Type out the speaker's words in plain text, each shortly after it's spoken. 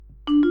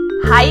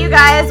Hi, you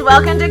guys.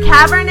 Welcome to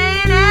Cabernet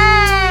and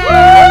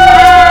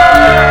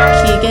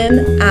A.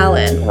 Keegan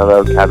Allen.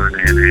 Hello,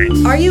 Cabernet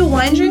and A. Are you a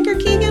wine drinker,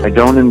 Keegan? I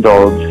don't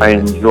indulge. I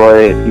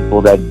enjoy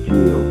people that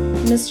do.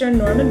 Mr.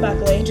 Norman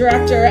Buckley,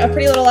 director of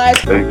Pretty Little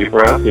Lies. Thank you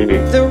for asking me.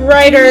 The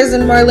writers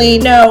and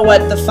Marlene know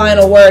what the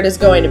final word is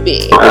going to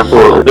be.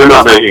 Absolutely. They're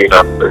not making it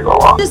up as they go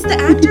along. Does the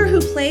actor who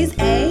plays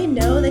A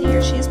know that he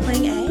or she is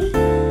playing A?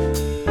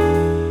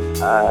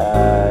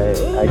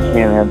 I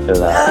can't answer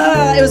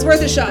that. It was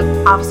worth a shot.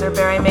 Officer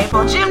Barry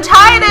Maple, Jim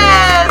Titus.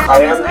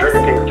 I am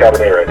drinking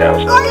Cabernet right now.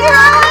 So Oh,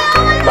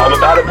 yeah. I'm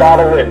about a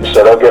bottle in,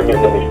 so don't get me in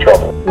any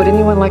trouble. Would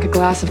anyone like a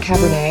glass of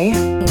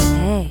Cabernet?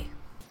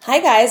 Hi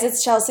guys,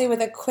 it's Chelsea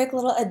with a quick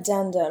little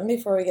addendum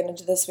before we get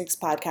into this week's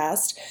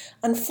podcast.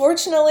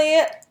 Unfortunately,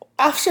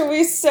 after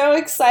we so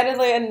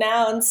excitedly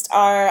announced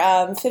our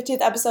 50th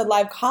episode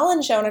live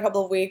call-in show in a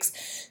couple of weeks,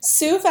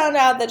 Sue found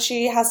out that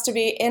she has to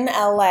be in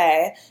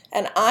LA,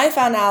 and I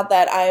found out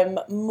that I'm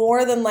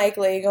more than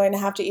likely going to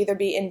have to either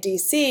be in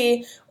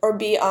DC or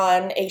be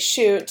on a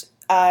shoot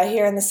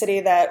here in the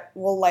city that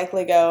will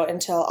likely go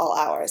until all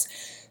hours.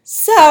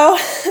 So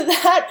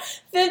that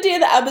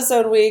 50th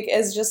episode week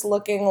is just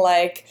looking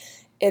like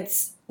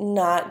it's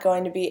not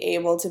going to be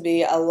able to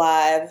be a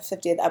live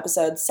 50th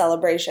episode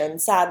celebration,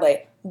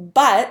 sadly.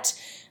 But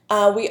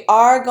we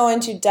are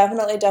going to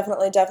definitely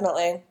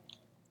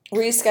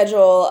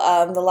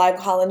reschedule the live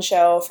call-in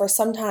show for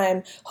some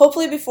time,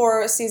 hopefully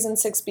before season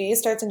 6B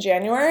starts in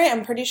January.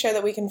 I'm pretty sure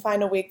that we can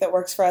find a week that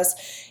works for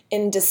us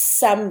in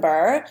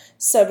December.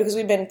 So because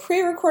we've been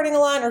pre-recording a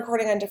lot and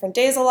recording on different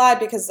days a lot,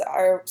 because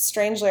our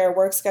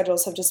work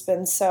schedules have just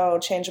been so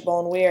changeable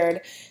and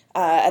weird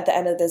at the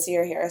end of this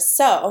year here.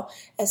 So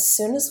as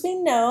soon as we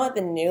know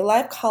the new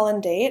live call-in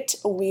date,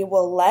 we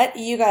will let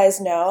you guys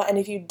know. And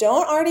if you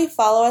don't already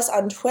follow us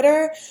on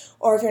Twitter,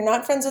 or if you're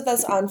not friends with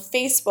us on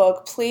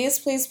Facebook,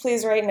 please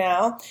right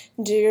now,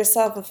 do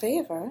yourself a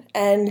favor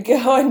and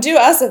go and do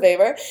us a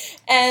favor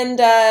and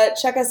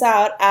check us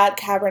out at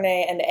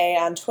Cabernet and A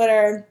on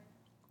Twitter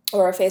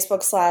or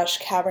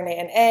Facebook/Cabernet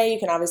and A. You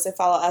can obviously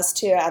follow us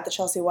too at the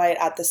Chelsea White,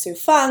 at the Sue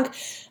Funk.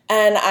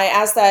 And I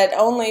ask that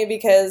only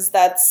because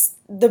that's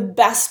the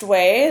best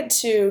way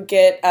to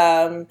get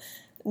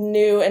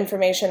new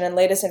information and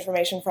latest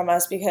information from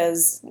us,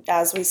 because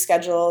as we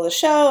schedule the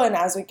show and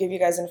as we give you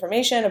guys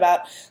information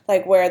about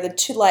like where the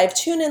live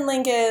tune-in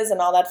link is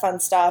and all that fun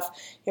stuff,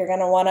 you're going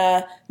to want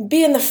to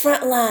be in the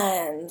front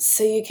lines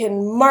so you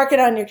can mark it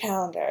on your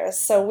calendar.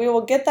 So we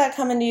will get that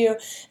coming to you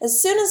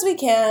as soon as we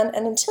can,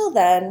 and until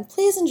then,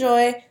 please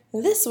enjoy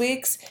this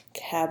week's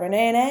Cabernet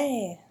and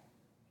A.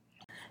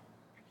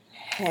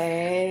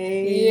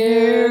 Hey,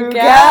 you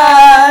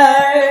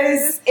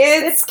guys,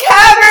 it's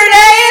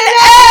Cabernet and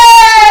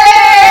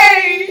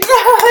A!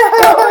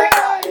 Oh my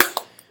God.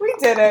 We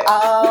did it.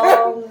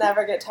 I'll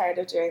never get tired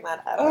of doing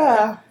that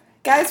ever.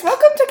 Guys,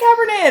 welcome to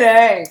Cabernet and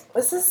A.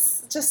 This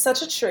is just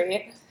such a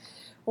treat.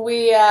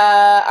 We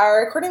are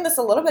recording this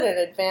a little bit in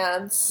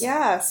advance.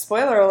 Yeah,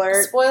 spoiler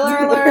alert. Spoiler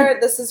alert,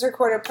 this is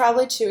recorded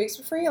probably 2 weeks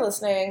before you're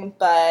listening,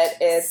 but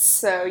it's...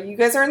 So, you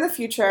guys are in the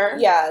future.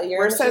 Yeah,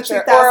 you're in the future.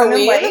 2000 Or are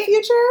we late. in the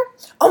future?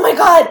 Oh my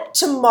God,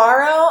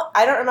 tomorrow,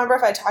 I don't remember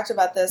if I talked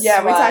about this.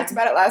 Yeah, we talked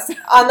about it last time.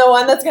 On the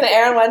one that's going to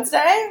air on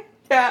Wednesday?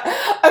 Yeah.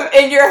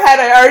 In your head,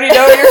 I already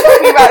know what you're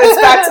talking about.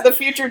 It's Back to the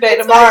Future Day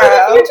tomorrow.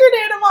 Back to the Future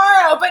Day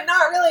tomorrow, but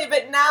not really.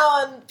 But now,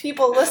 on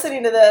people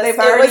listening to this, They've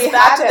already it was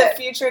Back had to it.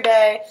 the Future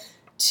Day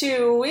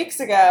 2 weeks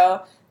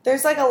ago.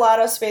 There's like a lot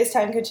of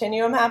space-time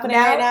continuum happening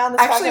right now in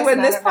this actually, podcast, when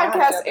and I this don't know how to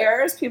podcast do it.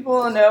 airs, people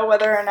will know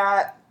whether or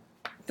not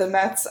the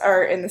Mets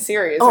are in the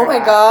series. Oh or my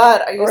not.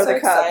 God, are you Or so the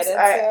Cubs.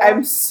 excited?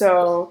 I'm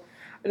so...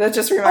 That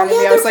just reminded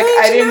yeah, me. I was they're like,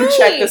 playing I didn't tonight.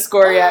 check the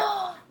score yet.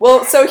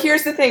 Well, so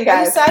here's the thing, Are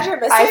you guys. sad you're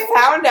missing? I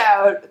found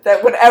out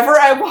that whenever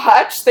I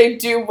watch, they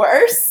do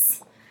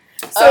worse.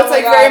 So Oh it's my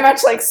like God. very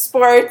much like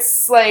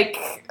sports, like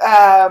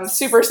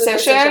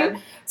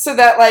superstition. So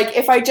that like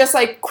if I just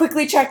like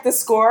quickly check the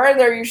score,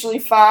 they're usually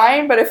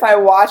fine. But if I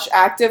watch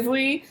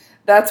actively,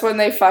 that's when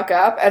they fuck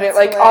up, and it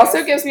like hilarious.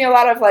 also gives me a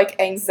lot of like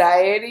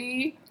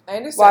anxiety I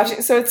understand.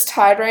 watching. So it's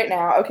tied right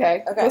now.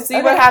 Okay, Okay. we'll see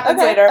Okay. what happens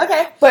Okay. later.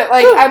 Okay. But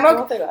like Whew. I'm Won't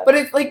okay. think about it. But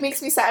it like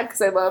makes me sad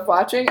because I love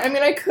watching. I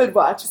mean, I could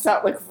watch. It's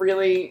not like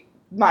really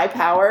my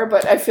power,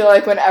 but I feel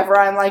like whenever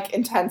I'm like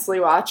intensely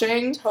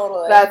watching,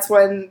 Totally. that's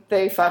when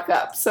they fuck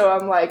up. So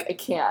I'm like,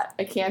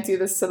 I can't do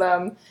this to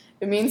them.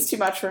 It means too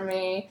much for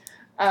me.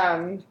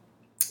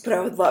 But I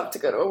would love to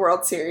go to a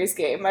World Series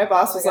game. My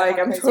boss was God, like,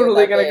 how I'm crazy totally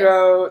would that going to be?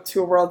 go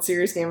to a World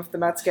Series game if the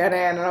Mets get in.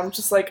 And I'm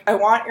just like, I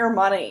want your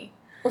money.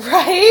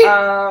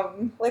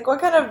 Right? Like, what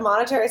kind of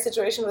monetary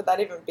situation would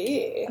that even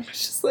be? I was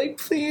just like,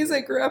 please,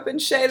 I grew up in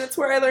Shea. That's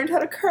where I learned how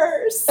to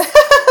curse.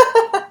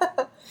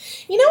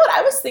 You know what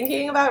I was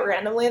thinking about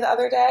randomly the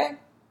other day?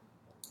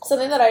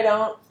 Something that I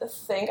don't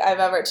think I've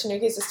ever...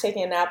 Tanuki's just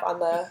taking a nap on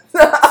the...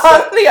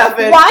 On the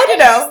oven. Why did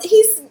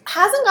he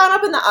hasn't gone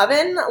up in the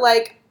oven,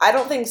 like, I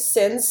don't think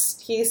since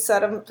he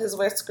set his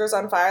whiskers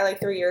on fire, like,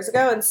 3 years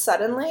ago, and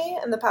suddenly,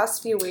 in the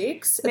past few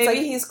weeks... It's Maybe like,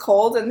 he's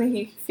cold and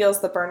he feels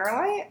the burner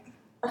light.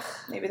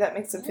 Maybe that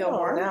makes him feel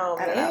warm. No,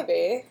 I don't know.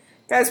 maybe.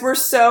 Guys, we're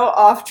so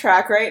off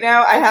track right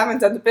now. I haven't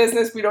done the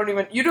business. You don't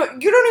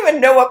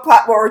even know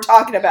what we're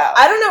talking about.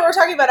 I don't know what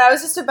we're talking about. I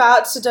was just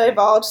about to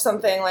divulge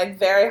something like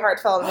very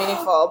heartfelt and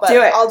meaningful, but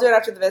Do it. I'll do it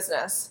after the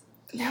business.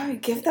 No,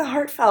 give the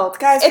heartfelt.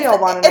 Guys, we all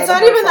want to know. It's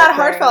not even that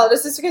heartfelt.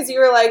 It's just because you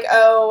were like,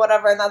 oh,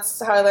 whatever, and that's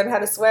how I learned how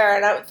to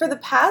swear. And for the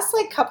past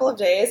like couple of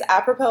days,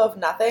 apropos of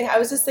nothing, I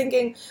was just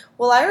thinking,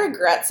 will I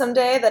regret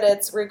someday that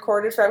it's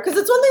recorded forever? Because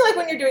it's one thing like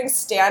when you're doing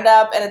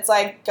stand-up and it's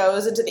like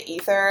goes into the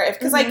ether.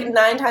 Because like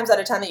 9 times out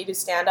of 10 that you do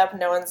stand-up,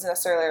 no one's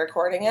necessarily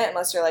recording it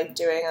unless you're like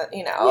doing a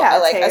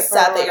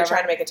set that you're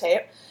trying to make a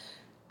tape.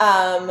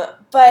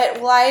 But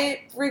will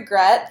I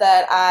regret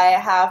that I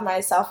have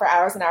myself for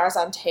hours and hours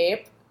on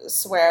tape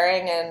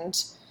swearing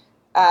and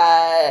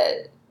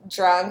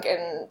drunk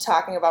and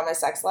talking about my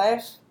sex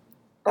life?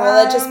 Or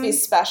will it just be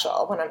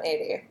special when I'm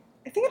 80?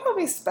 I think it'll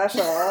be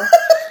special.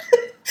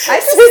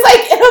 She's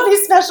like, it'll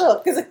be special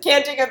because I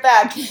can't take it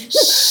back.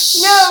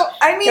 No,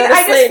 I mean,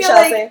 I just feel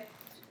like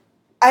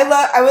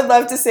I would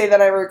love to say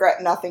that I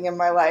regret nothing in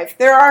my life.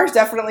 There are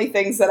definitely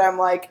things that I'm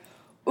like,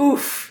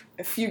 oof,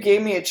 if you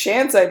gave me a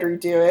chance, I'd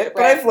redo it.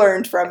 But I've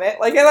learned from it.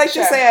 Like, I like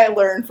to say I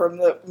learned from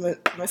the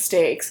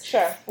mistakes.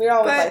 Sure. We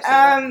all would like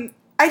to.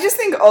 I just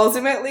think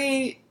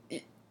ultimately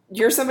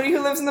you're somebody who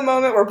lives in the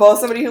moment. We're both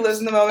somebody who lives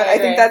in the moment. I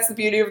think that's the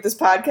beauty of this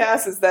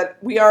podcast is that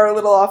we are a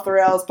little off the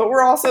rails, but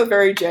we're also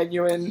very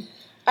genuine.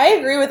 I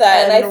agree with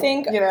that. And I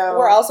think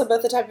we're also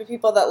both the type of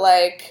people that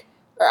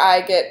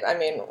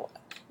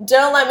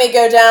don't let me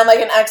go down like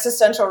an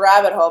existential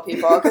rabbit hole,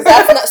 people, because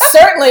that's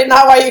certainly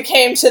not why you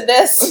came to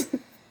this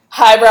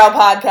highbrow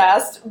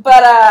podcast.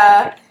 But,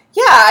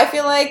 I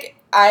feel like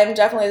I'm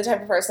definitely the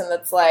type of person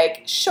that's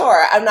like,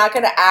 sure, I'm not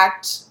going to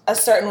act a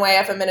certain way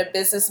if I'm in a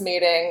business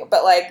meeting,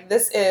 but, like,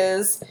 this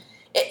is...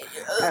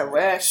 I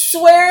wish.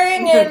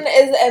 Swearing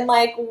and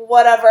like,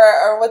 whatever,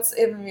 or what's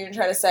even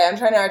trying to say? I'm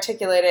trying to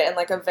articulate it in,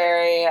 like, a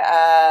very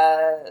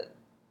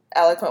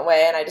eloquent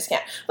way, and I just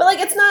can't. But, like,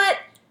 it's not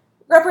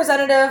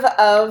representative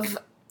of...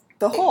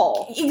 the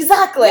whole.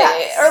 Exactly.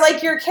 Yes. Or,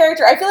 like, your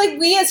character. I feel like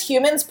we as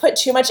humans put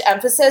too much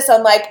emphasis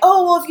on, like,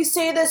 oh, well, if you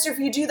say this or if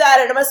you do that,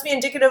 and it must be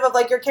indicative of,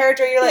 like, your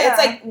character. You're like, it's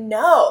like,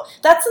 no.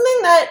 That's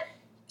something that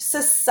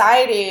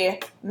society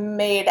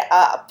made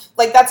up.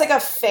 Like, that's, like, a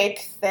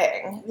fake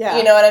thing. Yeah.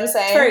 You know what I'm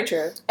saying? It's very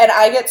true. And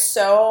I get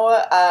so,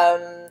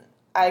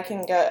 I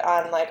can go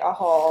on, like, a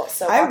whole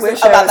I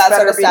wish I was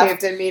better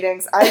behaved in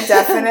meetings. I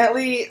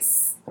definitely,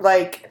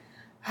 like,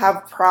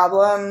 have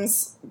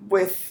problems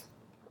with...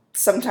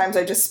 Sometimes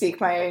I just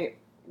speak my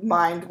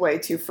mind way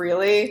too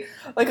freely.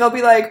 Like, I'll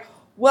be like,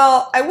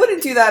 well, I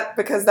wouldn't do that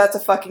because that's a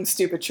fucking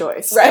stupid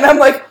choice. Right. And I'm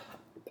like,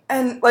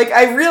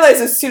 I realize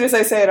as soon as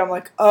I say it, I'm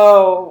like,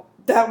 oh,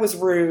 that was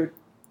rude.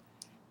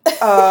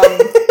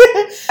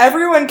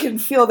 Everyone can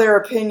feel their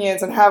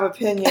opinions and have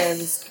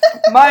opinions.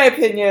 My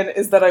opinion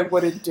is that I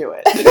wouldn't do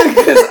it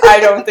because I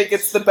don't think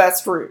it's the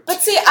best route.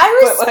 But see,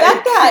 I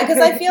respect that because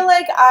I feel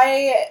like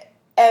I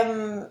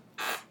am...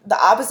 the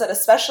opposite,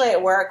 especially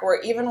at work,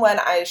 where even when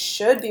I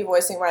should be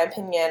voicing my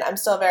opinion, I'm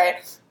still very,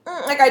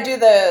 like, I do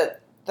the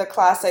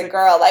classic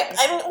girl, like,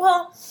 I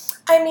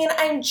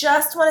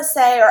just want to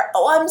say, or,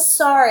 oh, I'm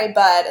sorry,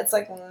 but it's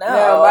like,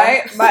 no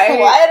my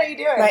what are you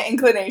doing? My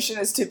inclination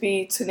is to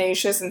be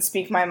tenacious and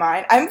speak my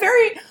mind. I'm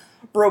very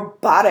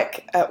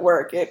robotic at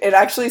work. It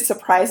actually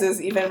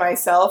surprises even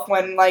myself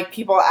when, like,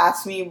 people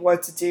ask me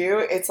what to do.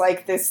 It's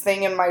like this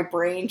thing in my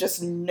brain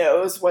just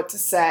knows what to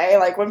say.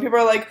 Like, when people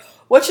are like,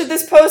 what should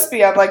this post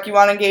be? I'm like, you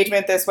want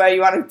engagement this way,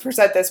 you want to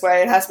present this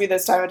way, it has to be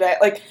this time of day.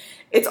 Like,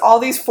 it's all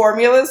these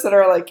formulas that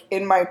are, like,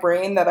 in my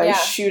brain that I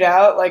shoot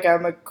out like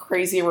I'm a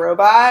crazy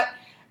robot.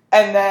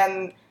 And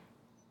then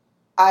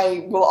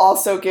I will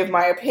also give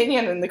my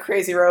opinion in the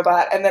crazy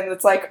robot. And then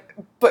it's like,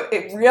 but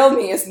real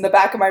me is in the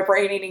back of my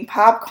brain eating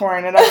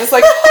popcorn. And I'm just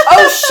like,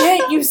 oh,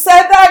 shit, you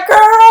said that,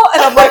 girl?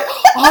 And I'm like,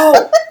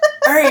 oh,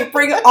 all right,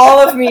 bring all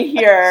of me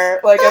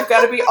here. Like, I've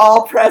got to be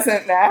all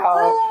present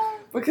now.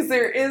 Because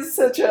there is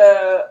such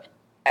a...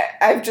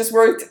 I've just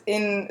worked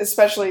in,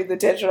 especially the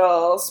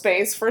digital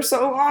space for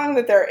so long,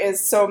 that there is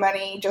so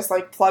many just,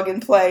 like,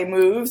 plug-and-play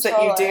moves that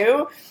you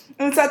do.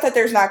 And it's not that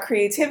there's not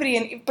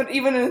creativity, but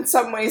even in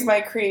some ways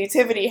my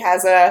creativity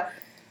has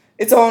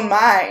its own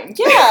mind.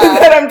 Yeah.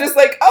 That I'm just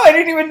like, oh, I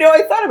didn't even know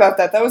I thought about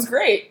that. That was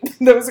great.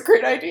 That was a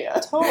great idea.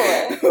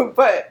 Totally.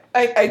 But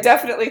I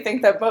definitely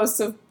think that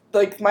most of,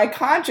 like, my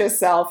conscious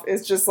self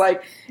is just,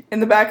 like, in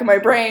the back of my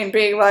brain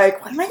being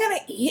like, what am I going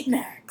to eat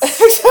next?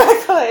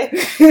 Exactly.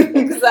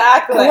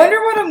 I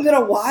wonder what I'm going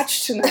to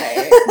watch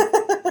tonight.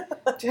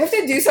 Do I have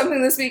to do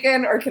something this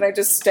weekend, or can I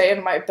just stay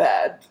in my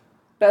bed?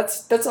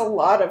 That's a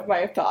lot of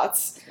my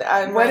thoughts.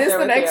 When is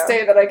the next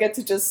day that I get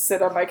to just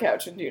sit on my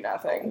couch and do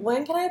nothing?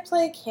 When can I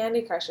play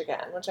Candy Crush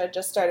again, which I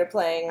just started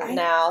playing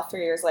now,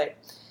 3 years late.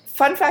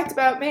 Fun fact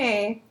about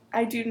me,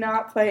 I do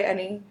not play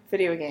any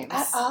video games.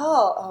 At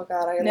all? Oh,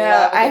 God, I love a good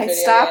I video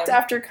stopped game.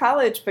 after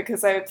college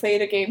because I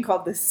played a game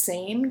called The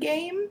Same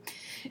Game.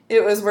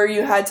 It was where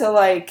you had to,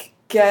 like,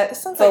 get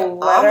the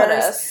letters.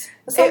 Ominous.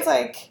 It sounds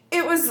like...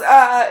 It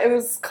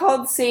was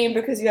called Same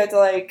because you had to,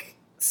 like,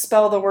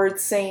 spell the word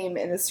same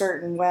in a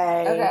certain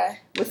way. Okay.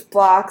 With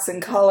blocks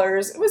and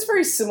colors. It was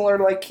very similar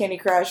to like Candy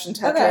Crush and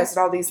Tetris and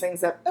all these things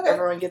that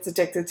everyone gets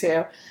addicted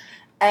to.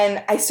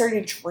 And I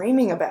started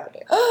dreaming about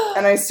it.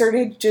 And I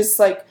started just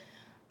like,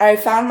 I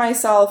found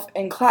myself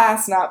in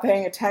class not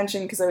paying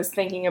attention because I was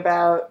thinking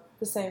about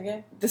The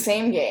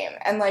same game?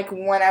 And like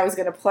when I was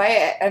going to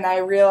play it. And I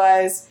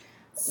realized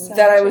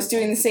that I was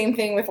doing the same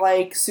thing with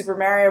like Super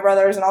Mario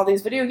Brothers and all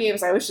these video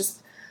games. I was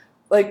just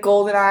like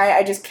GoldenEye.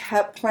 I just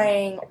kept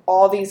playing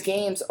all these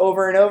games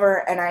over and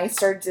over, and I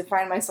started to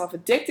find myself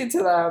addicted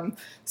to them.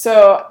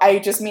 So I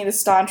just made a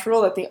staunch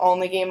rule that the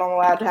only game I'm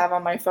allowed to have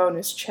on my phone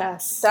is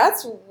chess.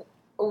 That's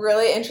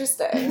really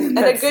interesting and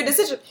a good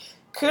decision.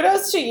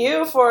 Kudos to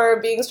you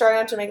for being strong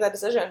enough to make that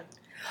decision.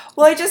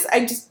 Well, I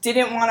just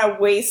didn't want to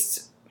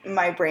waste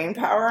my brain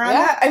power on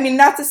that. I mean,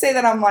 not to say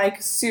that I'm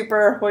like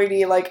super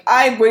hoity. Like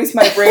I waste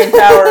my brain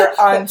power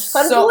on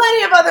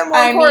plenty of other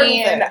more important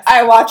things.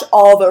 I watch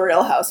all the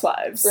Real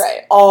Housewives,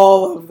 right?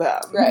 All of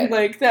them, right?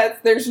 Like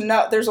that. There's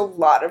a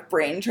lot of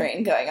brain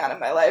drain going on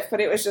in my life,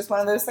 but it was just one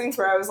of those things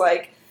where I was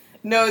like,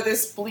 no,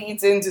 this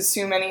bleeds into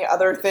so many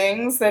other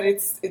things that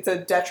it's a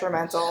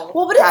detrimental.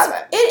 Well, but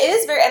habit. it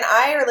is very, and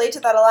I relate to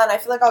that a lot. And I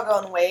feel like I'll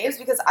go in waves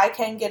because I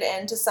can get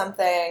into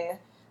something.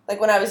 Like,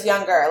 when I was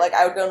younger, like,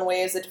 I would go in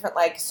waves of different,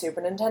 like, Super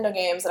Nintendo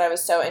games that I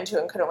was so into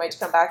and couldn't wait to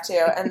come back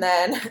to. And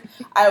then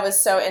I was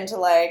so into,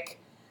 like,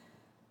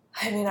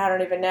 I mean, I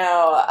don't even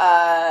know.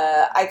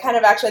 I kind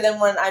of actually, then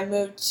when I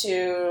moved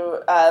to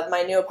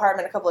my new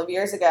apartment a couple of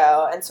years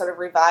ago and sort of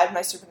revived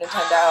my Super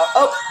Nintendo.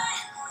 Oh,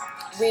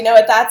 we know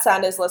what that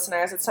sound is,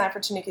 listeners. It's time for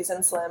Tanuki's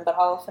insulin, but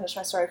I'll finish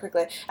my story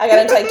quickly. I got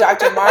into, like,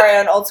 Dr. Mario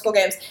and old school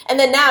games. And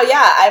then now,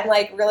 yeah, I'm,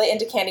 like, really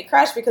into Candy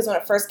Crush because when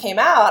it first came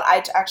out,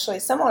 I actually,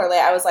 similarly,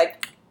 I was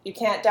like, you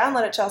can't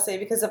download it, Chelsea,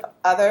 because if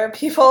other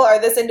people are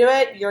this into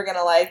it, you're going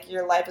to, like,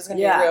 your life is going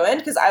to be ruined,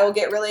 because I will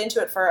get really into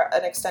it for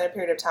an extended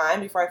period of time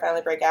before I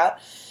finally break out.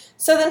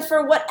 So then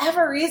for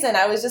whatever reason,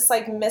 I was just,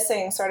 like,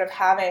 missing sort of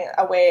having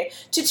a way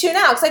to tune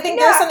out, because I think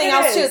there's something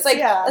else, too. It's, like,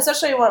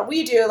 especially what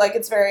we do, like,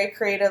 it's very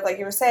creative, like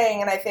you were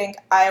saying, and I think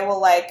I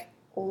will, like,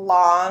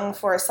 long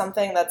for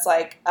something that's,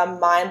 like, a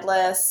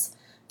mindless,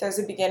 there's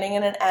a beginning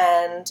and an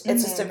end.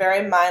 It's just a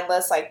very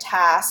mindless, like,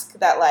 task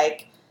that,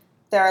 like,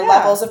 there are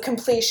levels of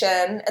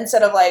completion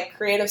instead of, like,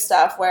 creative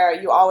stuff where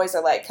you always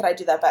are like, could I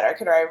do that better?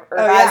 Could I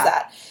revise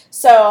that?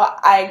 So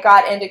I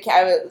got into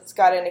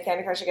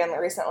Candy Crush again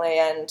recently,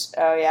 and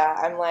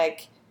I'm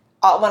like,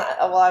 I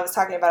was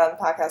talking about it on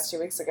the podcast 2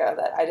 weeks ago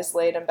that I just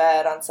laid in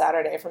bed on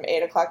Saturday from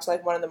 8 o'clock to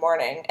like 1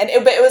 a.m. and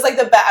it was like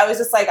I was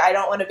just like, I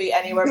don't want to be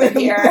anywhere but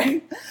here.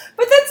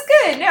 But that's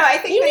good. No, I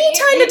think you need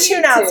time to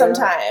tune out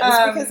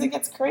sometimes because it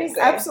gets crazy.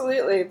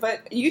 Absolutely.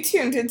 But you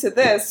tuned into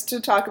this to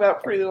talk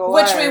about Pretty Little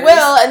Liars. Which we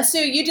will. And Sue,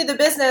 you do the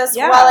business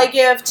while I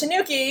give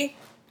Tanuki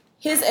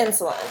his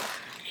insulin.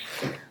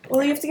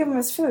 Well, you have to give him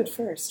his food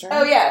first, right?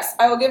 Oh, yes.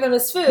 I will give him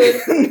his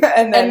food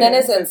and then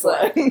his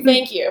insulin.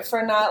 Thank you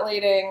for not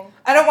leading.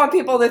 I don't want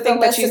people to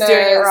think that she's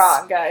doing it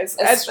wrong, guys.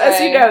 As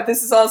you know,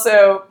 this is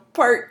also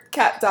part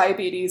cat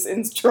diabetes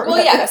instructional.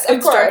 Well, yes,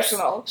 of course.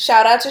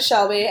 Shout out to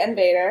Shelby and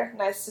Vader.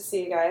 Nice to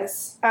see you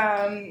guys.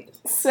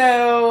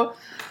 So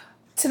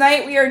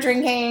tonight we are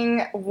drinking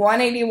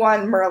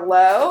 181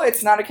 Merlot.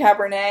 It's not a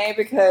Cabernet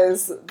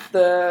because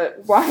the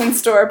wine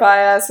store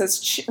by us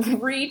has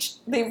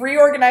they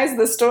reorganized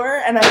the store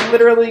and I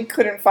literally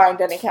couldn't find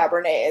any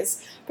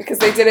Cabernets because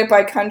they did it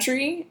by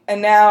country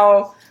and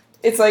now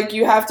it's like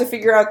you have to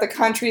figure out the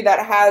country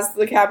that has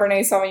the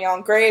Cabernet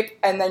Sauvignon grape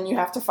and then you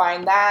have to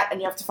find that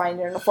and you have to find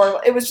it in affordable.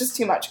 It was just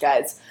too much,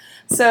 guys.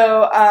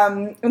 So,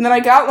 and then I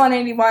got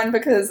 181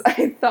 because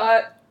I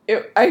thought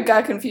I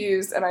got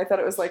confused, and I thought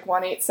it was like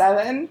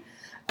 187.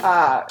 So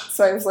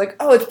I was like,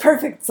 oh, it's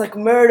perfect. It's like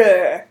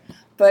murder.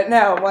 But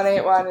no,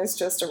 181 is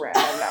just a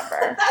random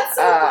number. That's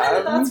so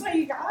funny. That's why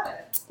you got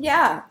it.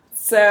 Yeah.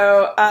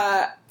 So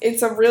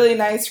it's a really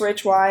nice,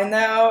 rich wine,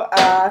 though.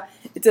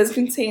 It does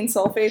contain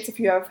sulfates. If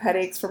you have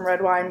headaches from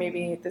red wine,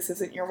 maybe this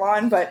isn't your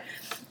one. But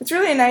it's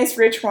really a nice,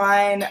 rich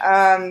wine.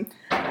 I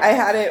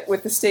had it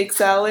with the steak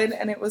salad,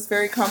 and it was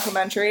very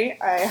complimentary.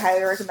 I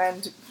highly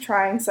recommend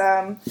trying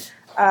some.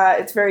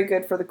 It's very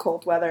good for the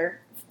cold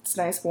weather. It's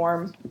nice,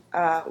 warm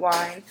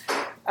wine.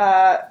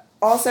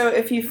 Also,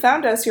 if you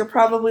found us, you're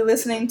probably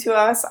listening to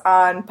us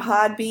on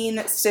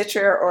Podbean,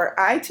 Stitcher, or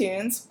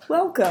iTunes.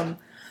 Welcome.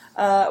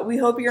 We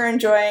hope you're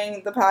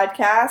enjoying the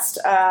podcast,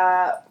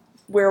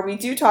 where we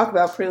do talk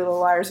about Pretty Little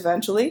Liars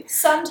eventually.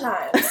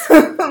 Sometimes.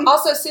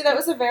 Also, see, that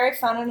was a very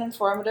fun and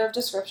informative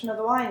description of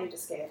the wine you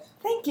just gave.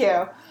 Thank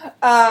you.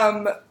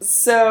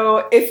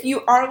 So if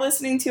you are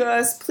listening to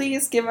us,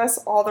 please give us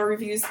all the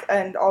reviews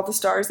and all the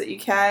stars that you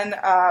can.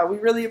 We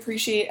really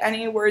appreciate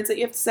any words that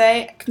you have to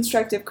say.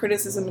 Constructive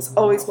criticism is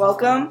always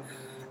welcome.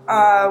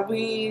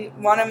 We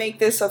want to make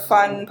this a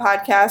fun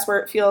podcast where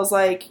it feels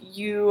like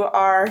you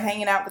are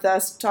hanging out with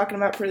us, talking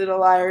about Pretty Little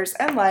Liars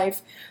and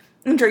life,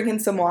 and drinking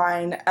some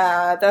wine.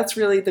 That's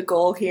really the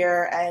goal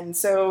here, and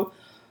so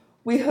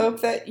we hope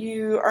that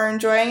you are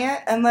enjoying it,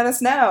 and let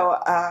us know.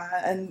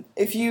 And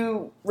if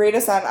you rate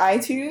us on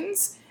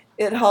iTunes,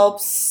 it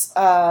helps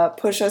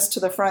push us to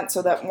the front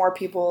so that more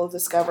people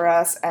discover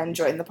us and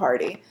join the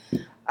party.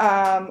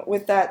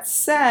 With that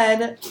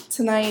said,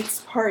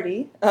 tonight's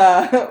party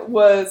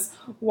was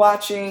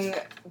watching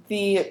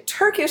the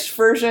Turkish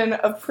version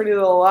of Pretty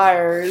Little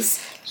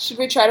Liars. Should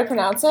we try to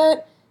pronounce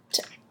it?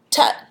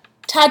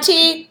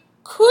 Tati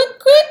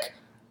Quick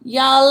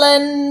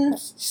Yalan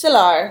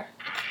Silar.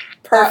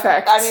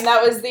 Perfect. I mean,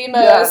 that was the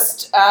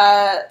most.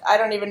 I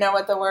don't even know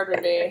what the word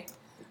would be.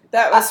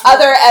 That was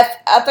other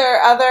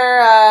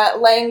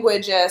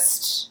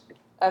languageist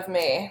of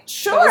me.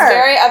 Sure. It was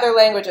very other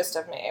languageist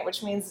of me,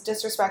 which means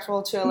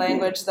disrespectful to a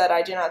language that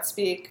I do not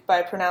speak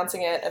by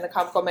pronouncing it in a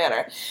comical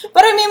manner.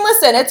 But I mean,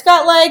 listen, it's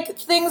got like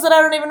things that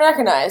I don't even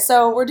recognize,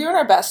 so we're doing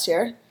our best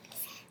here.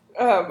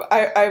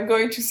 I'm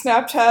going to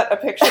Snapchat a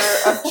picture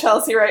of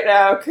Chelsea right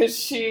now because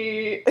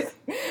she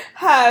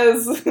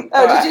has. Oh, did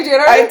you do it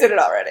already? I did it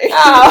already.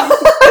 Oh,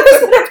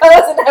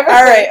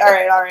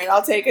 all right.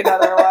 I'll take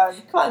another one.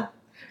 Come on.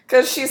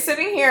 Because she's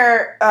sitting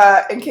here,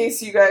 in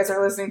case you guys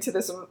are listening to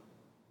this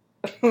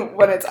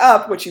when it's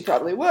up, which you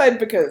probably would,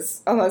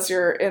 because unless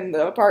you're in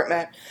the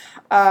apartment.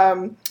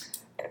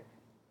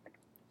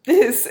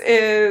 This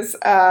is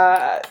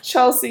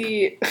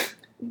Chelsea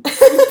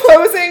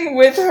posing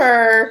with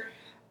her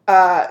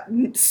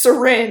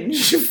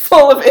syringe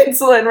full of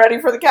insulin ready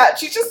for the cat.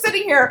 She's just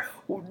sitting here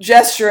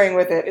gesturing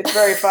with it. It's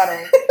very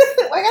funny.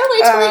 I gotta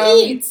wait till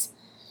he eats.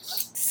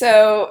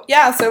 So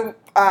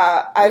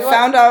I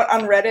found out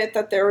on Reddit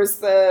that there was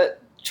the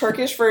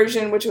Turkish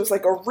version, which was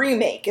like a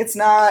remake. It's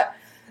not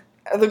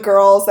the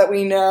girls that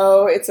we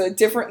know. It's a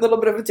little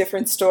bit of a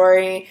different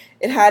story.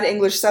 It had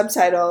English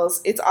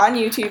subtitles. It's on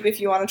YouTube if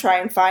you want to try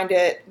and find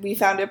it. We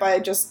found it by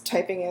just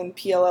typing in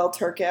PLL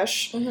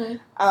Turkish.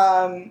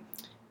 Mm-hmm.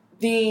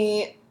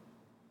 The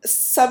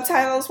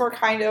subtitles were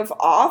kind of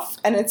off,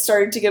 and it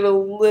started to get a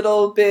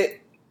little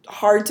bit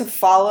hard to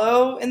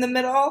follow in the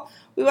middle.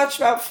 We watched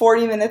about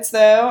 40 minutes,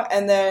 though,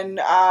 and then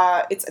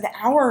it's an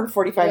hour and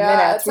 45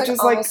 minutes, which is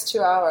almost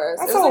 2 hours.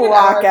 That's a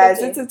lot,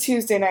 guys. It's a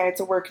Tuesday night. It's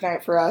a work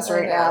night for us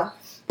right now.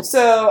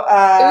 So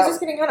it was just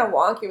getting kind of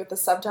wonky with the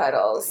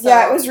subtitles. So.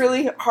 Yeah, it was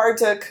really hard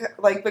to,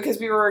 because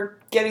we were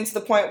getting to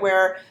the point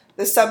where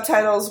the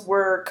subtitles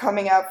were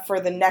coming up for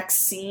the next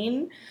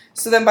scene.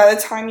 So then by the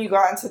time you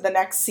got into the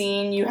next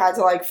scene, you had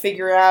to,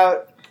 figure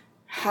out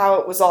how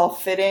it was all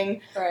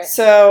fitting. Right.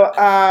 So,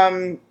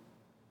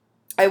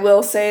 I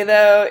will say,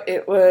 though,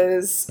 it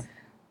was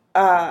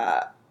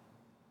an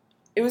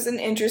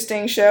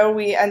interesting show.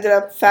 We ended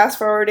up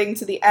fast-forwarding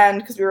to the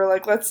end because we were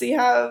like, let's see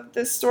how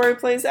this story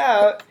plays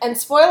out. And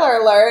spoiler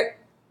alert,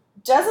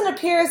 doesn't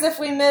appear as if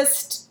we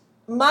missed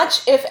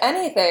much, if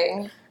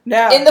anything.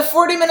 No. In the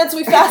 40 minutes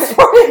we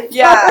fast-forwarded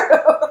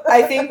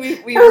I think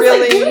we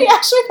really... did we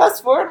actually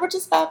fast-forward? What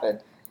just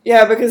happened?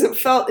 Yeah, because it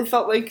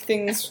felt like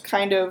things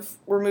kind of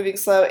were moving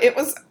slow. It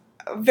was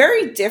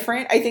very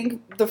different. I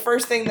think the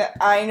first thing that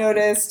I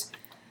noticed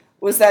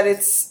was that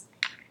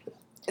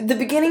the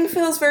beginning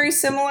feels very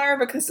similar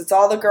because it's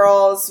all the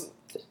girls.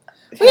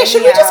 Yeah,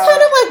 should we just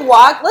kind of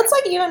walk? Let's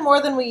even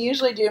more than we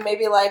usually do.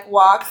 Maybe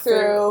walk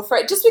through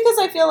just because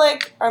I feel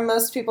like are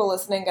most people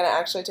listening going to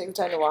actually take the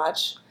time to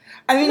watch?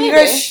 I mean,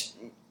 maybe.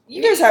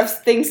 you guys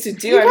have things to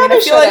do. I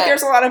feel like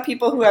there's a lot of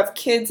people who have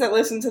kids that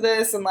listen to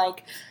this and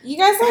you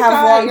guys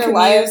have long your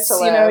lives commutes. To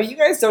live. You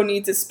guys don't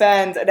need to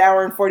spend an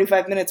hour and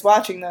 45 minutes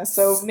watching this.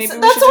 So maybe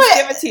we should just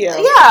give it to you.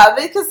 Yeah,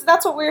 because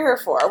that's what we're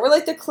here for. We're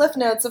like the Cliff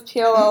Notes of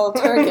PLL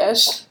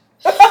Turkish.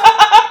 But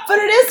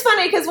it is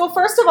funny because,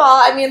 first of all,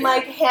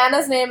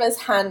 Hannah's name is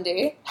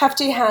Handy,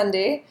 Hefty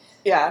Handy.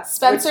 Yeah.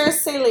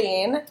 Spencer's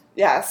Celine.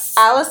 Yes.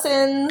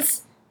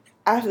 Allison's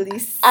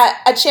Achelia.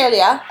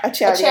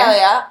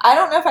 Achelia. I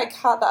don't know if I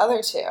caught the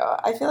other two.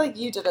 I feel like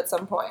you did at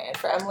some point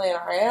for Emily and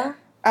Aria.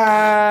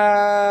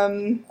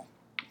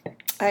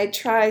 I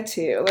tried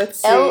to.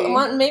 Let's see.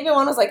 Maybe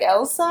one was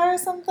Elsa or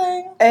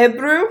something.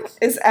 Ebru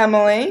is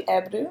Emily.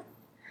 Ebru.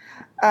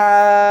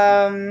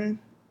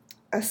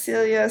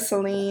 Acelia,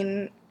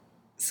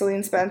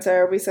 Celine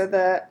Spencer. We said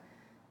that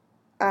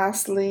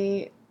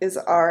Ashley is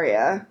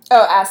Aria.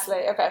 Oh,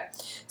 Ashley. Okay.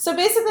 So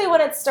basically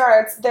when it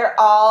starts, they're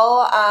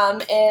all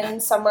in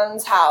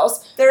someone's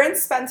house. They're in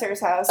Spencer's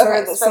house.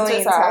 Okay, or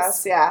Spencer's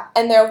house. Yeah.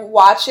 And they're going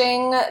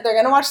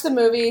to watch the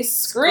movie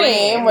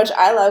Scream, which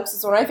I love because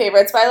it's one of my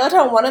favorites. But I loved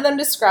how one of them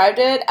described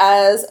it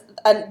as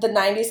the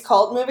 90s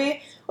cult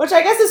movie, which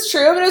I guess is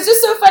true. But it was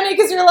just so funny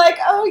because you're like,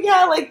 oh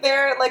yeah,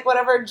 they're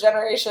whatever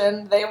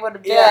generation they would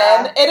have been.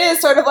 Yeah. It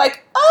is sort of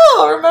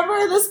oh,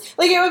 remember this?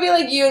 It would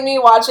be you and me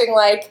watching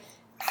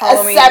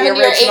Halloween, a 70s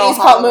or 80s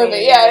cult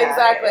movie. Yeah,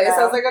 exactly. Yeah.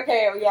 So I was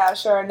okay, yeah,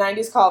 sure, a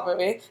 90s cult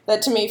movie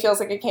that to me feels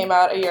like it came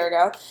out a year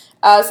ago.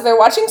 So they're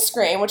watching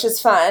Scream, which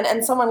is fun,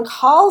 and someone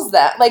calls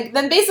them.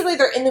 Then basically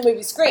they're in the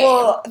movie Scream.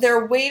 Well,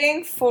 they're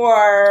waiting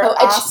for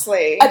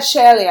Ashley.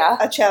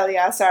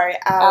 Achelia, sorry,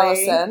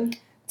 Allison.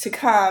 To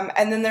come,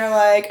 and then they're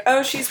like,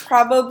 oh, she's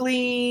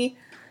probably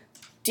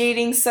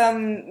dating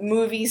some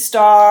movie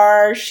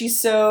star. She's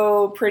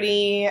so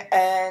pretty,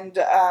 and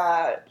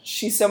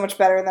she's so much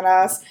better than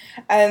us.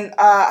 And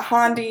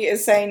Handi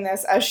is saying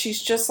this as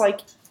she's just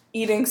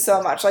eating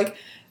so much. Like,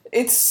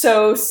 it's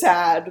so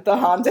sad, the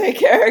Hande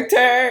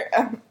character,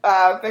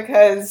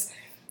 because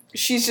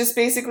she's just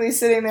basically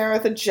sitting there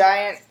with a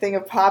giant thing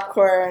of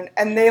popcorn,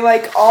 and they,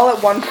 like, all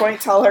at one point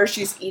tell her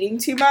she's eating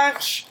too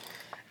much,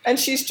 and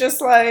she's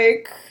just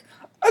like,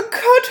 I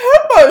can't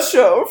help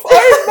myself,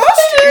 I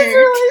must eat.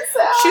 Really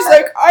sad. She's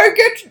like,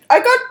 I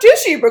got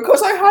dizzy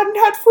because I hadn't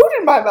had food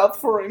in my mouth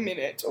for a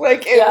minute.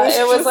 Like, it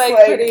was like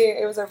pretty,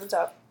 it was over the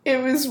top.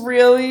 It was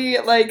really,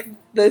 like,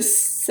 the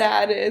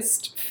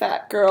saddest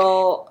fat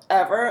girl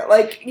ever.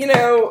 Like, you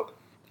know,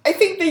 I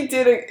think they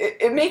did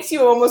it makes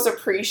you almost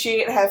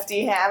appreciate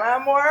Hefty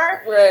Hannah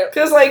more. Right.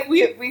 Because, like,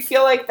 we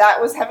feel like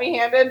that was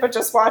heavy-handed, but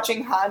just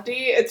watching Hande,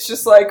 it's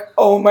just like,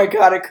 oh my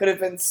god, it could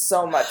have been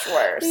so much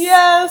worse.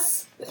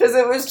 Yes. Because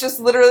it was just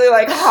literally,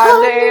 like,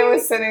 Hande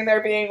was sitting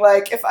there being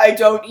like, if I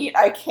don't eat,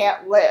 I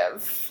can't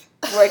live.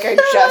 Like, I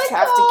just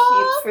have to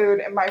keep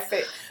food in my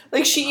face.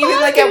 Like, she even,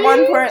 like, at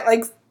one point,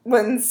 like,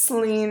 when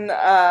Celine,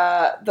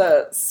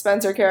 the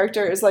Spencer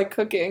character, is, like,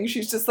 cooking,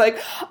 she's just like,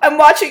 I'm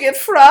watching it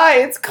fry,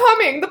 it's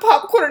coming, the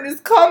popcorn is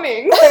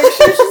coming. Like,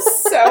 she was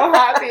just so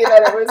happy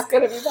that it was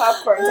going to be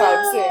popcorn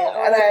time soon.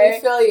 And we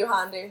feel you,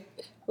 Hande.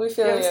 We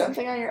feel you you. have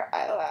something on your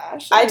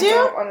eyelash. I do?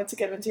 don't want it to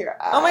get into your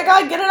eye. Oh my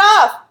god, get it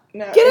off!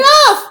 No, Get it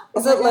off!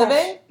 Is oh it my gosh.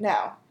 living?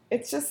 No.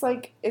 It's just,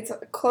 like, it's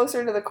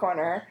closer to the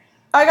corner.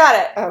 I got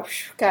it. Oh,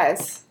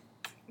 guys.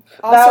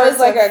 That was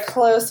like a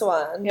close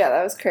one. Yeah,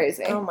 that was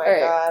crazy. Oh my All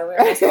right. god, we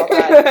almost all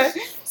died.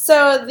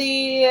 So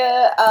the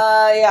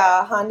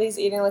Hande's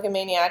eating like a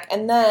maniac,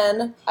 and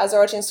then as we're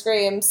watching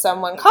Scream,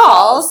 someone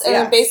calls, and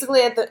then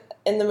basically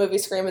in the movie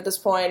Scream at this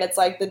point, it's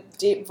like the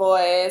deep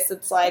voice.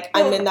 It's like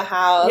I'm in the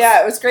house.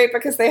 Yeah, it was great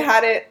because they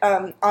had it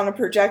on a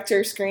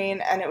projector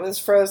screen, and it was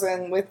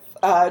frozen with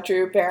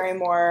Drew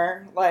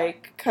Barrymore,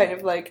 like kind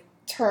of like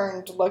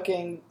turned,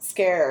 looking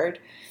scared.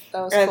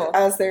 That was cool.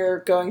 As they're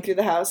going through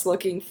the house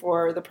looking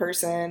for the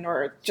person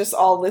or just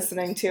all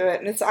listening to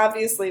it. And it's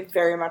obviously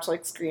very much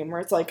like Scream,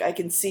 where it's like, I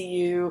can see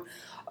you.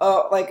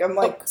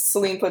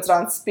 Celine puts it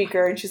on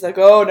speaker and she's like,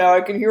 oh, now I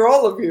can hear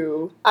all of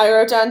you. I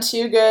wrote down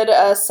 2 good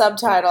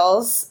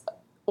subtitles.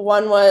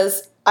 One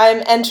was,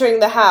 I'm entering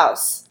the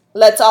house.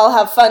 Let's all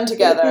have fun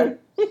together.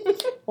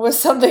 Was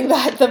something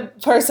that the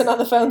person on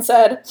the phone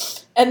said.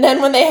 And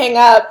then when they hang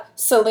up,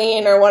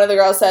 Celine or one of the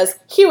girls says,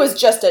 he was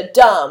just a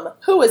dumb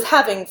who was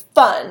having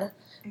fun.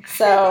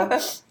 So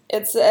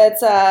it's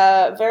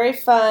very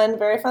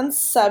fun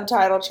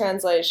subtitle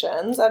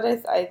translations.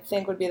 That I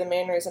think would be the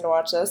main reason to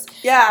watch this.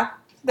 Yeah,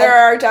 there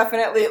are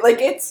definitely, like,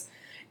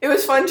 it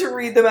was fun to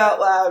read them out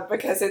loud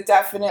because it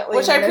definitely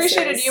Which I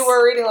appreciated you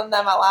were reading them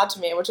out loud to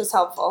me, which is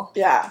helpful.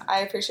 Yeah.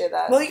 I appreciate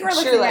that. Well, you were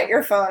looking at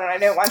your phone and I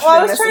didn't want you to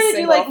I miss was trying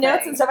to do like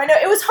notes and stuff. I know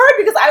it was hard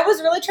because I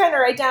was really trying to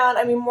write down,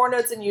 more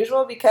notes than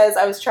usual because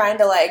I was trying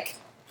to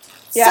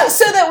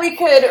so that we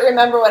could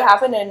remember what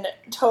happened and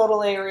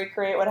totally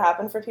recreate what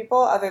happened for people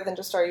other than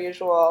just our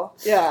usual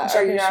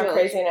jumping around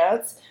crazy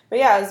notes. But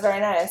yeah, it was very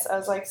nice. I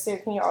was like, Sue,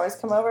 can you always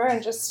come over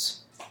and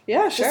just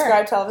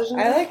describe television?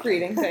 I like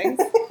reading things.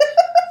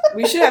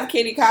 We should have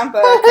Katie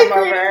Compa come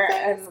over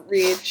and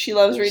read. She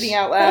loves reading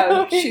out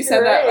loud. She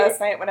said that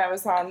last night when I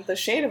was on the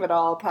Shade of It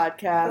All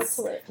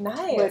podcast. That's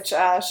nice. Which,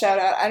 shout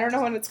out, I don't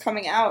know when it's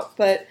coming out,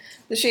 but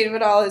the Shade of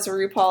It All is a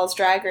RuPaul's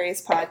Drag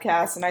Race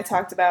podcast, and I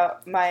talked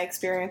about my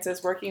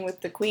experiences working with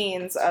the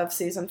queens of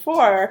season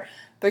 4,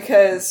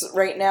 because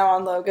right now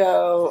on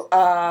Logo,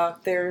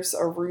 there's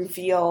a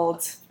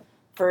revealed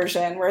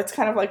version where it's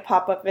kind of like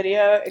pop-up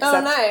video,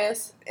 except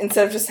nice.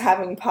 Instead of just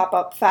having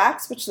pop-up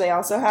facts, which they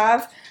also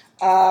have,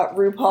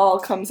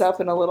 RuPaul comes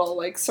up in a little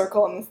like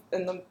circle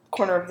in the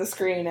corner of the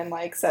screen and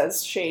like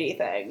says shady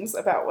things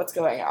about what's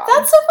going on.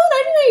 That's so fun!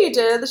 I didn't know you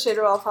did the Shade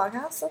of All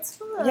podcast. That's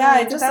fun. Yeah,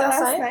 I did that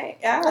last night.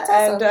 Yeah, that's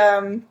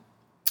awesome.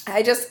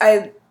 And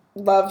I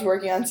loved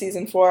working on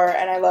season 4,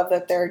 and I love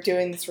that they're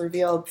doing this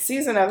revealed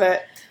season of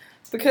it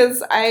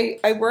because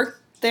I worked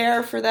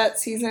there for that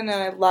season,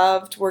 and I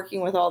loved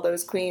working with all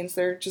those queens.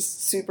 They're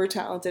just super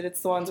talented.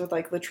 It's the ones with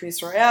like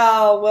Latrice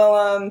Royale,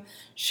 Willem,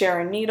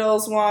 Sharon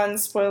Needles won,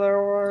 spoiler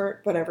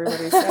alert, but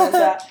everybody knows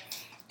that.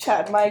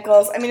 Chad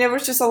Michaels. It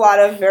was just a lot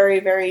of very,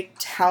 very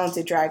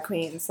talented drag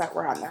queens that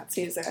were on that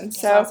season.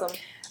 So,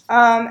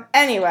 awesome.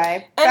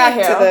 Anyway, back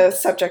to the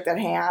subject at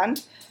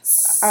hand.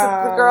 So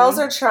the girls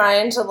are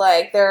trying to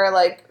they're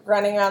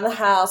running around the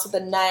house with a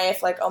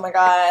knife, oh my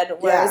god,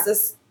 where is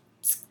this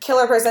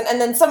killer person?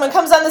 And then someone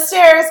comes down the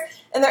stairs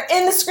and they're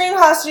in the Scream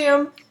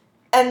costume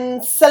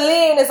and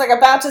Celine is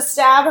about to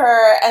stab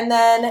her, and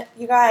then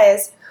you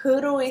guys,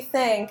 who do we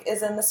think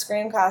is in the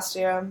Scream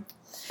costume?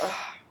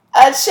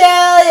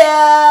 Achelia!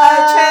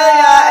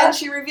 And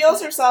she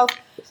reveals herself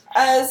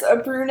as a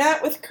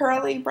brunette with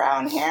curly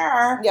brown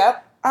hair.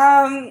 Yep.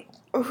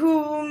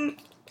 Whom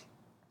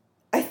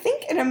I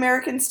think in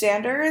American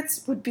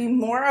standards would be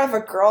more of a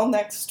girl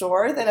next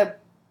door than a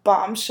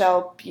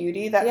bombshell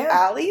beauty that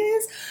Allie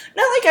is.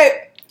 Not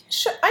I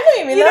know what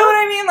you mean. You know what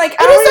I mean?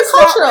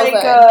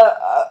 Allie's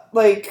not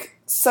like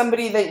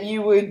somebody that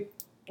you would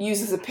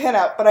use as a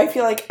pinup, but I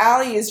feel like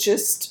Allie is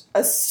just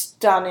a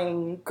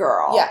stunning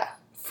girl. Yeah.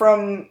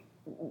 From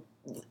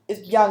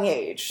young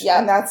age. Yeah.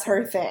 And that's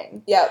her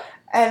thing. Yep.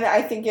 And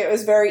I think it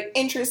was very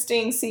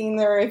interesting seeing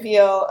the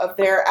reveal of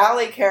their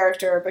Allie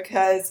character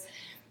because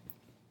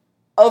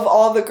of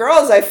all the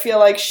girls, I feel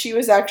like she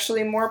was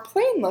actually more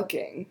plain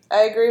looking.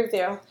 I agree with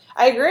you.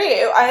 I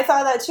agree. I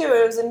thought that too.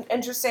 It was an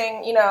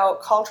interesting,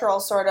 cultural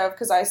sort of,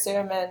 because I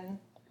assume in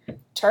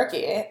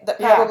Turkey that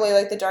probably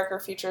like the darker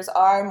features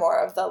are more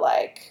of the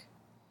like,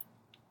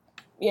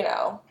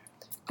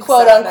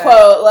 quote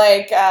unquote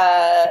like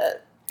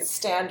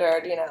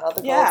standard,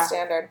 the gold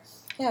standard.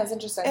 Yeah, it's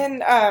interesting.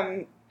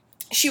 And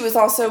she was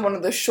also one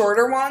of the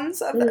shorter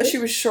ones. She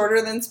was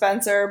shorter than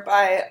Spencer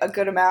by a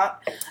good amount.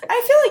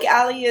 I feel like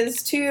Allie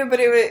is too, but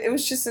it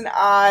was just an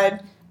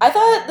odd. I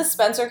thought the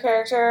Spencer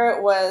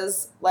character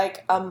was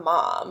like a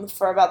mom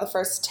for about the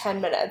first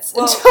 10 minutes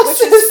until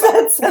she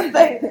said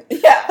something.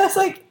 Yeah. I was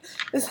like,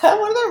 is that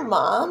one of their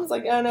moms?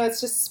 Like, oh no, it's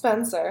just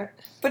Spencer.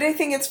 But I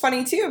think it's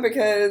funny too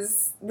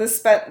because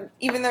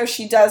even though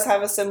she does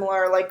have a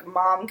similar like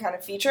mom kind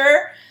of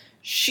feature,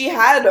 she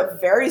had a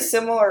very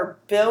similar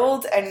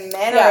build and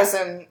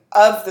mannerism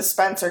of the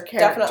Spencer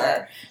character.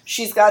 Definitely.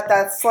 She's got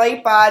that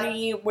slight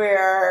body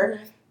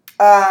where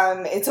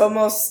it's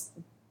almost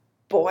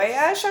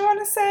boyish, I want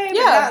to say, but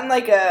not in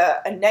like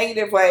a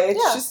negative way.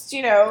 It's just,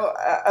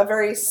 a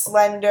very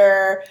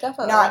slender,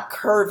 not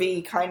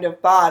curvy kind of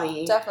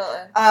body.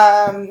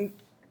 Definitely.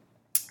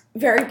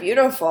 Very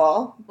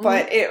beautiful,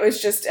 but it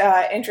was just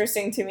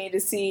interesting to me to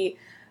see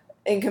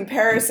in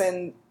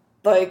comparison,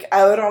 like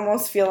I would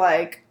almost feel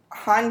like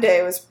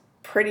Hyundai was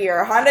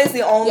prettier. Hyundai's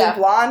the only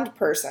blonde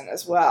person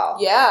as well.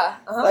 Yeah.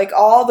 Like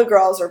all the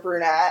girls are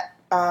brunette.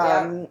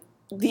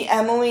 The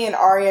Emily and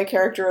Arya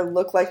character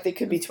look like they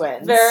could be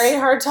twins. Very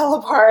hard to tell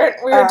apart.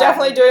 We were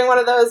definitely doing one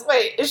of those.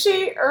 Wait, is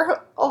she?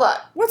 Or hold on.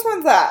 Which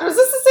one's that? Was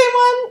this the same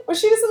one? Was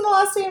she just in the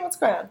last scene? What's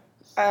going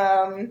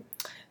on?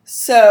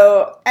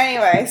 So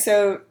anyway,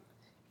 the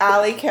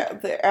Allie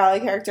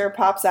character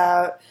pops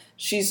out.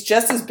 She's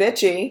just as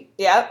bitchy.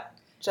 Yep.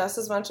 Just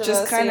as much of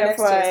just kind of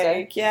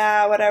like,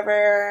 yeah,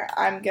 whatever.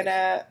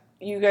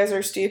 You guys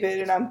are stupid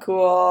and I'm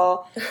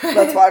cool.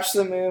 Let's watch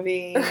the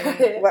movie.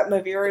 What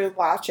movie are we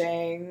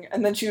watching?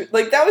 And then she,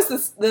 like, that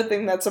was the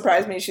thing that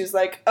surprised me. She was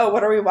like, oh,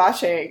 what are we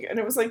watching? And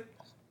it was like,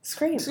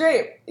 Scream.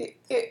 Scream.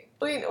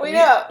 We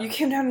know. You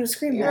came down to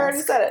Scream. You already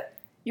said it.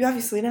 You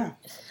obviously know.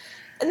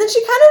 And then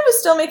she kind of was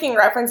still making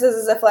references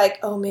as if like,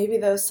 oh,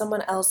 maybe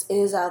someone else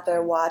is out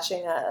there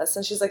watching us.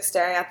 And she's like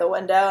staring out the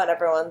window and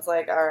everyone's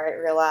like, all right,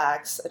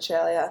 relax,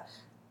 Achelia.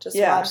 Just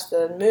watch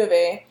the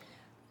movie.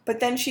 But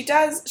then she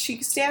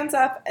stands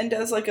up and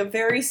does like a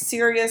very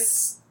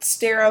serious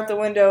stare out the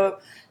window,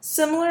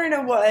 similar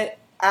to what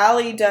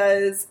Allie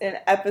does in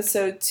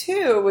episode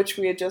 2, which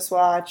we had just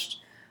watched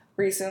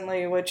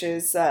recently, which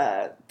is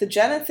the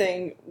Jenna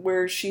thing,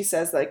 where she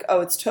says like,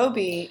 oh, it's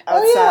Toby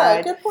outside. Oh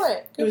yeah, good point.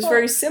 It was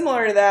very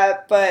similar to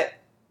that, but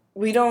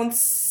we don't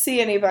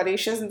see anybody.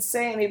 She doesn't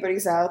say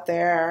anybody's out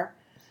there.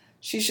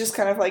 She's just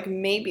kind of like,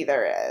 maybe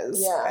there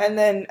is. Yeah. And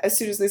then as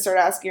soon as they start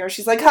asking her,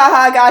 she's like,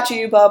 haha, got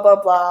you, blah, blah,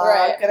 blah.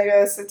 Right. I'm going to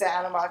go sit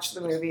down and watch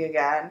the movie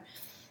again.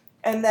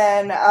 And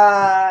then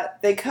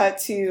they cut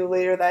to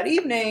later that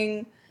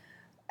evening,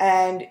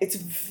 and it's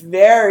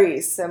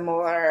very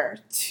similar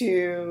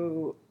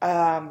to,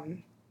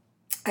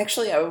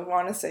 actually, I would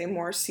want to say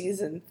more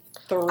season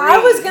 3. I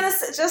was going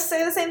to just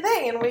say the same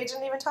thing, and we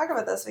didn't even talk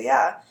about this, but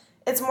yeah.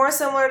 It's more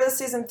similar to the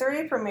season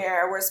 3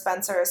 premiere, where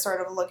Spencer is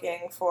sort of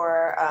looking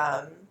for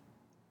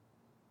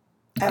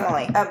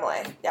Emily,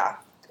 yeah.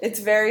 It's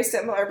very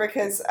similar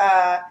because,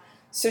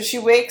 so she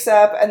wakes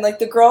up and like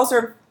the girls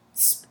are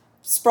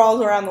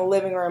sprawled around the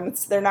living room.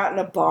 They're not in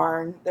a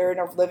barn. They're in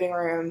a living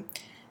room.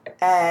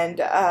 And,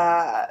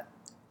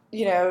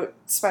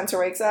 Spencer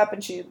wakes up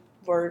and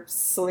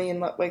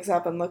Celine wakes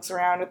up and looks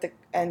around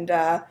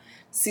and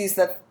sees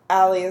that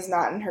Allie is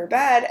not in her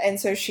bed. And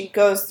so she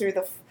goes through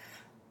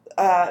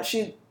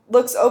she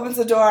opens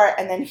the door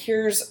and then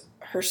hears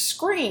her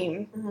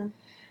scream. Mm-hmm.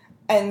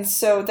 And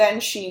so then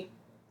she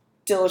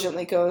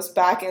diligently goes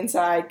back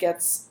inside,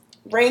 gets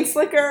rain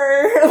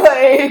slicker,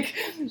 like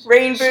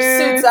rain boots. She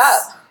suits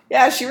up.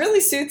 Yeah, she really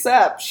suits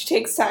up. She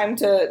takes time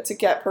to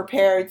get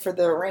prepared for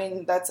the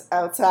rain that's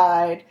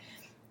outside.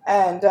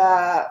 And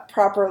I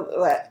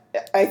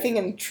think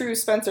in true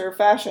Spencer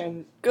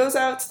fashion, goes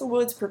out to the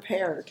woods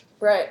prepared.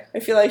 Right. I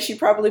feel like she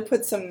probably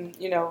put some,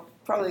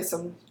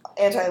 some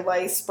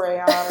anti-lice spray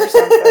on or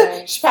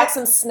something. She packed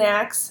some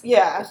snacks.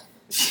 Yeah.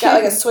 She got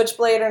like a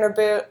switchblade in her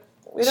boot.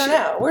 We don't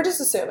know. We're just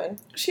assuming.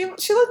 She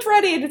looked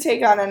ready to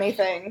take on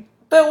anything.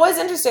 But it was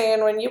interesting,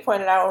 and when you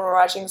pointed out when we were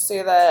watching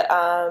Sue, that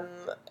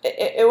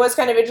it was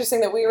kind of interesting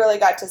that we really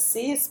got to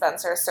see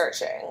Spencer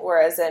searching,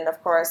 whereas in,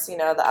 of course, the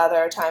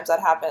other times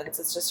that happens,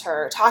 it's just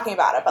her talking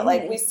about it. But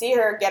like we see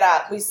her get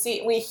up,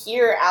 we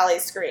hear Allie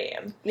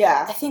scream.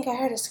 Yeah, I think I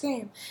heard a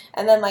scream,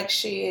 and then like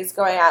she's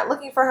going out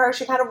looking for her.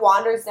 She kind of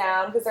wanders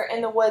down because they're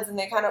in the woods,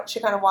 and she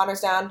kind of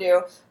wanders down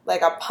to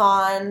like a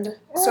pond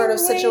sort of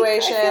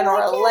situation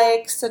or a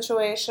lake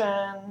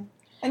situation.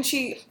 And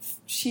she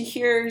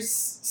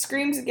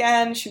screams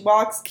again, she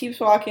keeps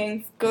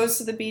walking, goes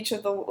to the beach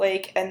of the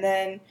lake, and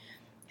then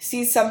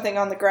sees something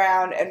on the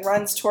ground and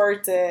runs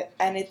towards it,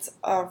 and it's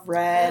a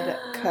red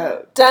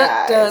coat.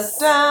 Dun, dun,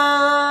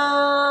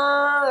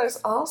 dun. There's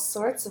all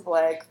sorts of,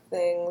 like,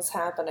 things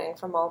happening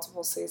from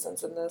multiple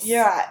seasons in this.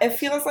 Yeah, it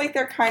feels like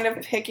they're kind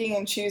of picking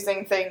and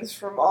choosing things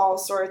from all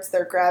sorts.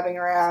 They're grabbing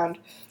around.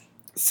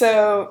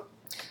 So...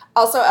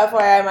 Also,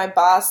 FYI, my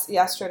boss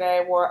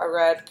yesterday wore a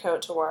red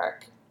coat to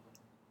work.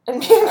 And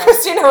me and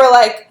Christina were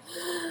like...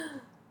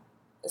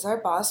 Is our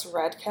boss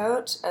red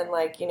coat? And,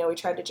 like, you know, we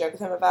tried to joke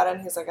with him about it,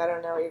 and he's like, I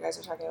don't know what you guys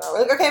are talking about.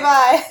 We're like, okay,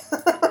 bye.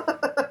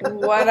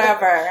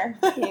 Whatever.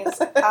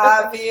 He's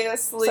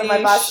obviously... So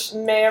my boss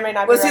may or may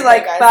not be Was red he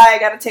like, coat, guys. bye, I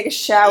gotta take a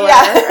shower?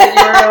 Yeah. And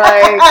you were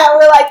like...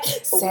 we're like,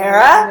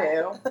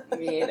 Sarah?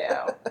 We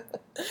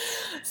knew.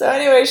 So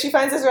anyway, she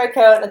finds this red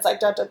coat, and it's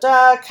like,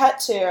 da-da-da, cut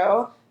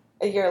to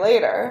a year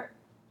later.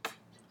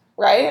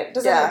 Right?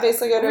 Doesn't it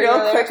basically go to a year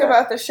later? Real quick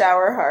about the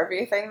shower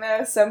Harvey thing,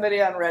 though.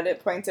 Somebody on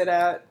Reddit pointed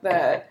out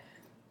that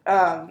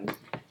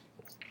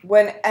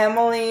when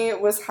Emily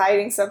was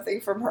hiding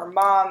something from her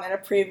mom in a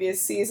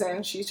previous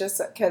season, she just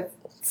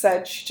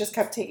said she just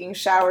kept taking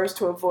showers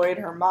to avoid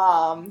her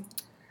mom.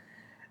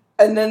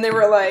 And then they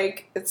were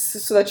like, it's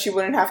so that she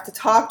wouldn't have to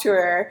talk to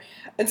her.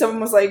 And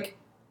someone was like,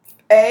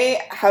 A,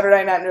 how did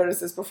I not notice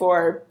this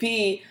before?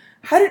 B,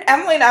 how did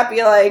Emily not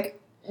be like,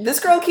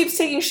 this girl keeps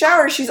taking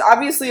showers, she's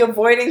obviously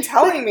avoiding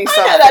telling me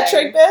something. I know that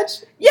trick,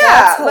 bitch. Yeah,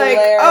 That's like,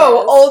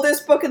 hilarious.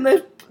 oldest book in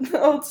the...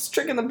 Oldest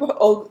trick in the book.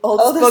 Oldest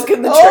book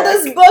in the trick.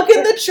 Oldest book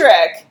in the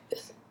trick.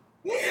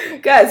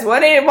 Guys,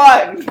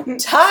 181.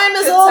 Time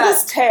is old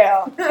as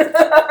tale.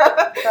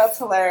 That's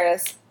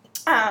hilarious.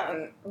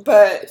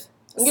 But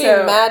I'm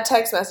getting mad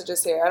text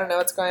messages here. I don't know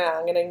what's going on.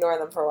 I'm going to ignore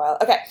them for a while.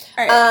 Okay.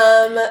 All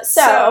right.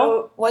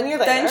 So 1 year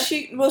later. Then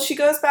she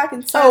goes back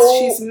and says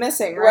she's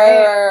missing,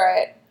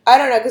 Right. I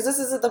don't know, because this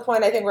is at the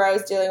point, I think, where I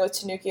was dealing with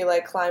Tanuki,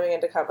 like, climbing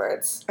into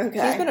cupboards. Okay.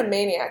 He's been a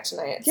maniac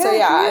tonight. Yeah, so,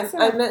 yeah,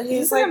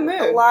 he's like in a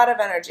mood. a lot of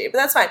energy. But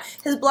that's fine.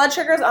 His blood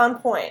sugar's on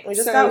point. We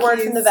just got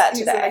word from the vet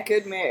today. He's in a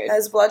good mood.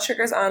 His blood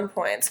sugar's on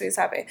point, so he's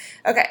happy.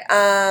 Okay,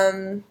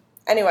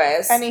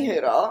 anyways. Any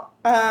hoodle.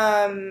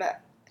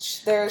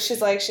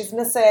 She's like, she's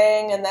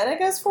missing, and then it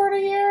goes forward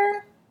a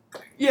year?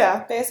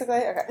 Yeah. Basically?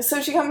 Okay.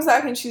 So she comes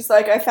back and she's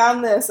like, I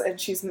found this,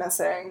 and she's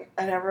missing.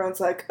 And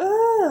everyone's like,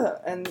 ugh.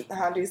 And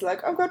Handy's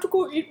like, I've got to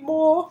go eat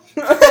more.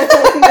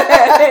 And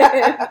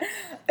then,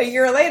 a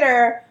year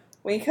later,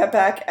 we cut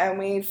back and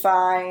we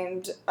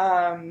find,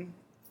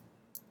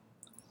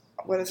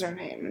 what is her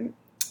name?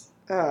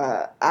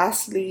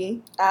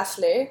 Ashley.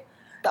 Ashley,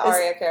 the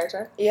Arya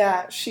character.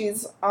 Yeah,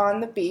 she's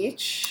on the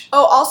beach.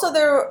 Oh, also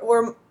there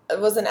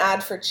was an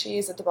ad for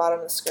cheese at the bottom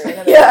of the screen.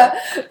 Yeah,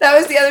 that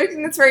was the other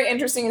thing that's very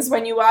interesting is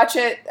when you watch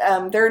it,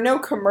 there are no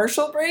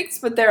commercial breaks,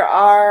 but there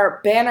are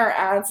banner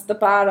ads at the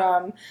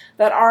bottom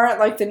that aren't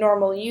like the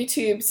normal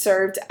YouTube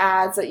served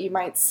ads that you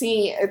might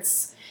see.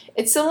 It's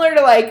similar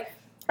to like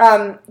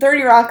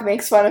 30 Rock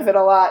makes fun of it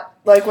a lot,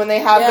 like when they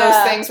have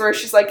those things where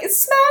she's like, it's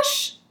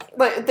Smash.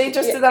 Like they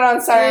just did that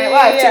on Saturday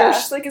Night Live too.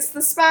 She's like, it's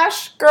the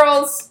Smash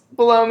girls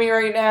below me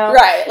right now.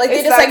 Right, like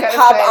they just like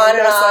pop on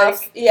and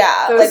off.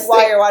 Like, like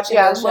while you're watching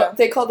the show.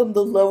 They call them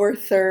the lower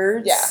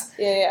thirds.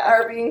 Yeah.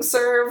 Are being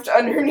served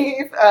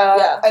underneath.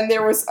 And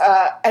there was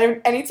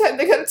anytime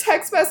they got a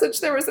text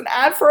message, there was an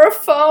ad for a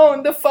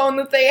phone. The phone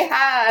that they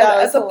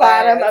had at the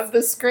bottom of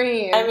the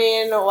screen. I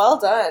mean, well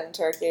done,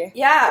 Turkey.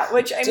 Yeah,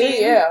 which I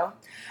mean, you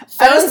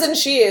phones and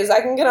cheese. I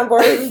can get on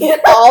board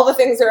with all the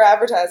things they're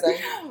advertising.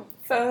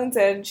 Phones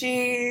and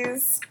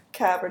cheese,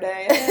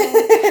 Cabernet.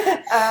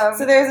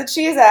 So there's a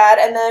cheese ad,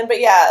 and then, but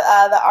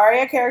the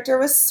Arya character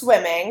was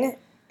swimming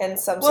in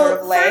some sort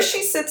of lake. First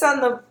she sits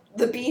on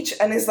the beach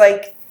and is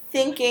like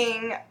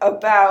thinking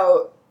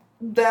about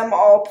them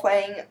all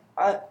playing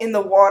in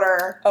the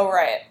water. Oh,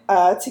 right.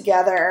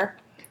 Together,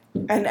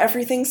 and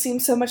everything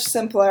seems so much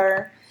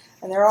simpler,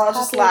 and they're all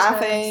just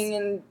laughing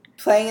and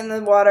playing in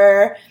the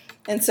water.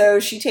 And so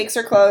she takes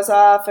her clothes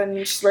off, and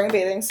she's wearing a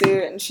bathing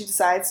suit, and she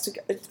decides to.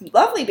 It's a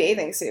lovely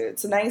bathing suit.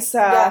 It's a nice,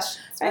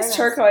 nice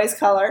turquoise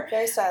color.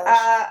 Very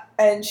stylish.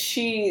 And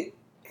she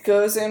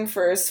goes in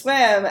for a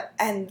swim,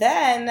 and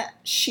then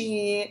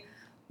she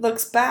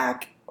looks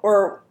back.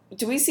 Or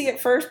do we see it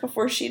first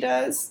before she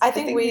does? I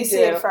think we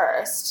see it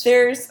first.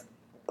 There's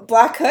a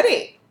black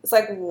hoodie. It's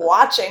like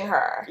watching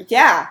her.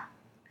 Yeah.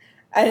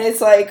 And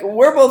it's like,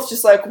 we're both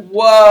just like,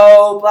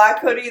 whoa, Black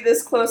Hoodie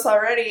this close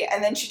already.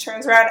 And then she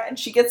turns around and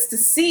she gets to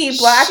see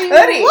Black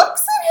Hoodie. She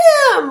looks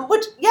at him,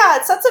 which,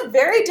 it sets a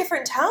very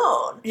different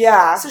tone.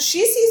 Yeah. So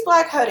she sees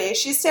Black Hoodie.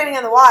 She's standing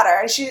in the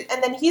water.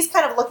 And then he's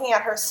kind of looking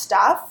at her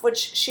stuff, which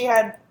she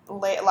had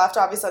left,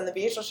 obviously, on the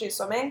beach while she was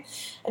swimming.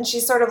 And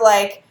she's sort of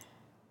like,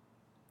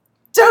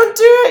 don't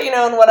do it,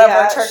 in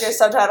whatever Turkish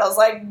subtitles,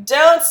 like,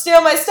 don't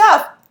steal my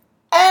stuff.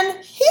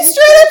 And he's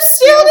straight up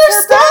stealing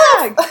her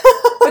stuff.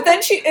 But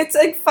then it's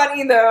like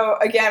funny though,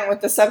 again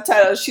with the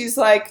subtitles, she's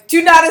like,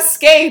 do not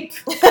escape.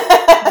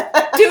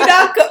 Do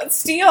not go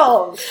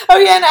steal. Oh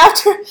yeah, and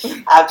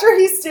after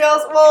he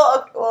steals,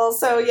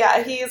 so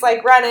yeah, he's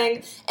like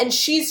running, and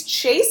she's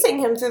chasing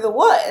him through the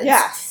woods.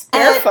 Yes,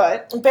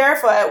 barefoot,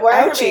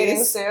 wearing her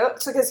bathing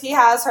suit, because he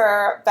has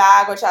her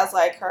bag, which has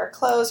like her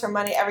clothes, her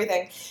money,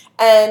 everything,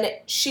 and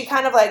she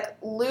kind of like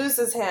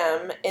loses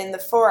him in the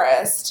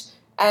forest,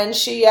 and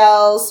she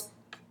yells,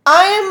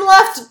 "I am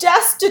left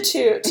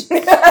destitute,"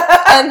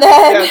 and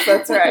then yes,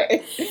 that's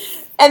right.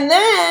 And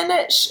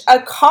then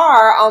a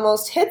car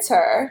almost hits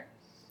her.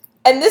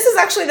 And this is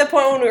actually the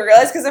point when we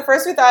realized, because at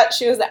first we thought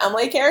she was the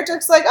Emily character.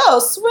 It's like, oh,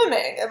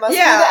 swimming. It must be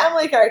the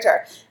Emily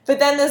character. But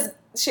then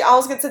she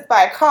almost gets hit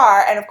by a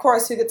car, and of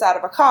course, who gets out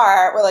of a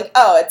car? We're like,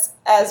 oh, it's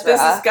Ezra.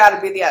 This has got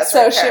to be the Ezra So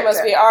character. she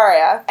must be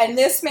Arya. And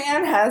this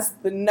man has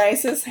the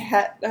nicest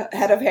head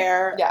of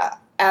hair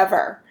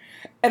ever.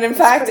 And in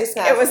fact,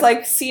 it was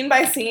like scene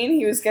by scene,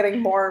 he was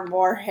getting more and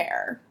more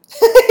hair.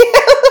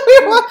 Like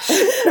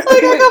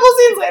a couple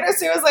scenes later,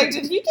 Sue was like,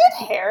 did he get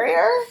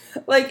hairier?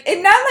 Like,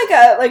 and not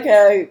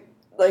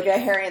like a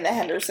Harry and the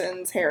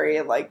Hendersons,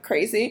 Harry like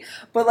crazy,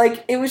 but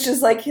like it was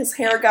just like his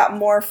hair got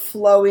more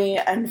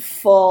flowy and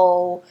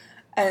full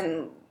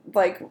and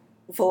like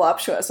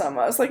voluptuous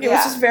almost. Like it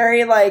was just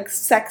very like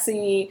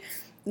sexy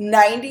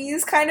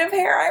 90s kind of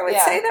hair, I would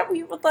say, that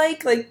we would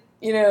like,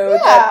 you know,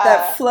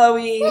 that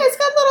flowy it's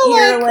got little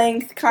ear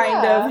length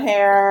kind of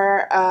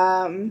hair,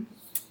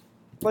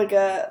 like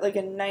a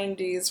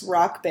 90s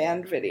rock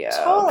band video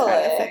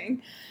kind of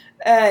thing.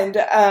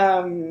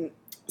 And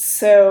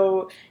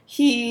so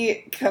he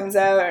comes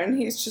out and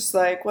he's just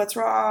like, what's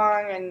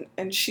wrong?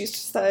 And she's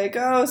just like,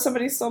 oh,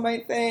 somebody stole my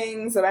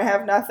things and I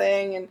have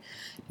nothing. And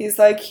he's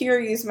like, here,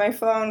 use my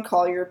phone,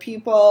 call your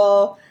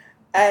people.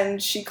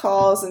 And she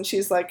calls and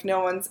she's like,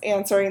 no one's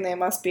answering, they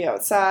must be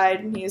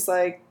outside. And he's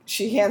like,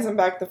 she hands him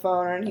back the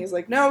phone and he's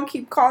like, no,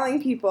 keep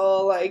calling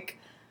people, like,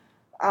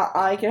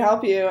 I can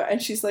help you.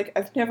 And she's like,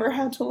 I've never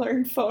had to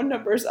learn phone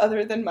numbers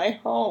other than my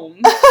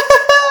home.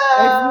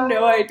 I have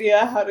no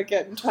idea how to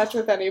get in touch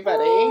with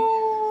anybody.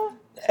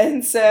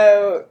 And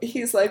so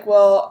he's like,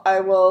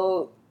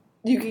 well,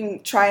 you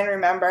can try and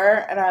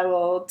remember, and I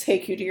will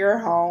take you to your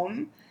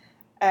home.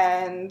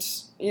 And,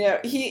 you know,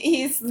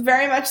 he's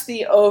very much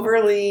the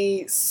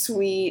overly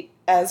sweet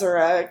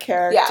Ezra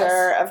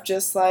character of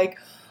just like,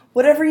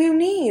 whatever you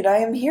need, I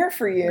am here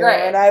for you,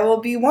 and I will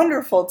be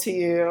wonderful to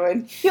you.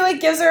 And he like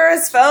gives her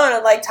his phone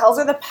and like tells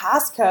her the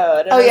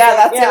passcode. And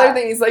that's the other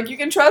thing. He's like, you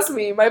can trust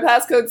me. My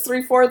passcode's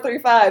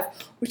 3435,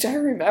 which I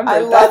remember. I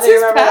love That's that you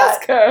his remember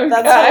passcode.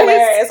 That's guys.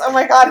 hilarious. Oh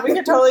my god, we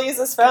could totally use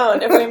his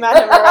phone if we met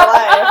him in real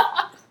life.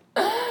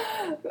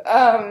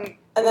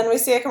 And then we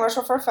see a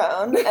commercial for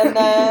phone, and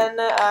then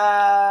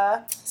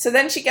so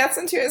then she gets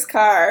into his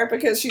car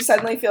because she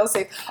suddenly feels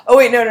safe. Oh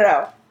wait,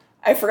 no.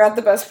 I forgot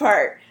the best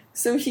part.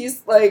 So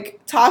he's,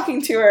 like,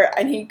 talking to her,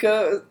 and he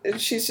goes,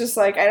 and she's just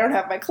like, I don't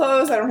have my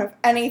clothes, I don't have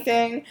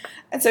anything.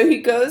 And so he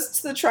goes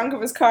to the trunk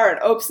of his car and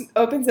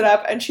opens it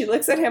up, and she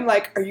looks at him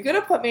like, are you going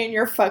to put me in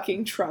your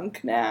fucking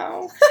trunk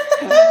now?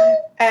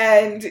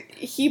 And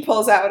he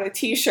pulls out a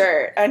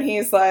t-shirt, and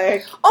he's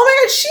like, oh my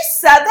god, she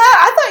said that?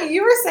 I thought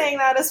you were saying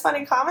that as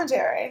funny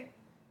commentary.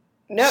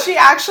 No. She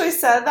actually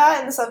said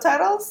that in the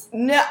subtitles?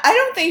 No, I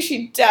don't think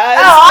she does.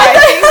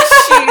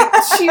 I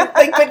think she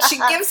like, but she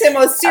gives him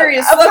a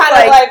serious I'm look,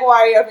 kind of like, why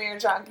are you opening your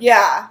trunk?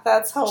 Yeah,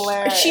 that's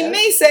hilarious. She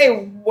may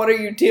say, "What are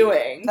you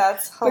doing?"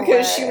 That's hilarious.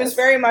 Because she was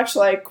very much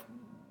like,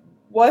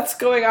 "What's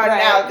going on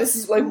now? This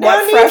is like no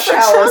what need fresh for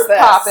hell is trunk this?"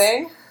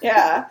 popping.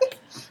 Yeah.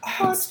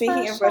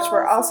 Speaking of which,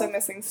 we're also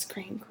missing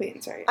Screen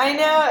Queens right now. I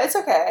know, it's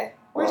okay.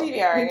 We're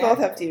DVRing. We both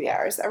have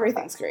DVRs.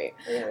 Everything's great.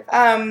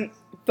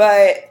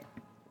 But.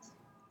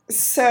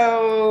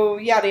 So,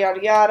 yada,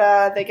 yada,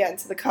 yada, they get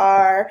into the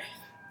car,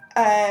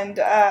 and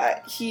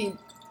he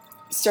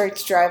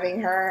starts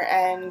driving her,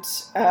 and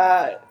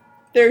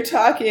they're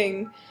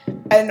talking,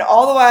 and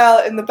all the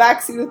while in the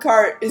backseat of the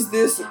car is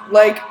this,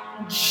 like,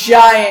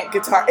 giant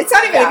guitar. It's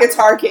not even a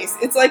guitar case.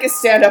 It's like a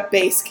stand-up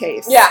bass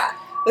case. Yeah.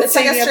 It's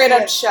like a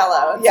straight-up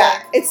cello.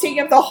 It's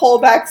taking up the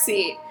whole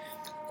backseat.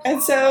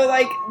 And so,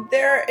 like,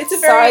 it's a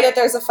very... Sorry that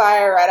there's a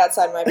fire right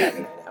outside my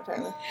bedroom right now,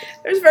 apparently.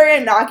 There's a very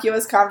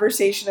innocuous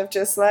conversation of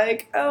just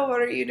like, oh,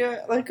 what are you doing?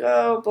 Like,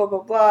 oh, blah,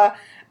 blah, blah.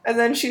 And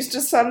then she's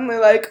just suddenly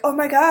like, oh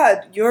my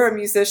god, you're a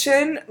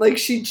musician? Like,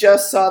 she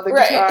just saw the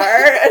guitar.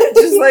 And it's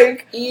just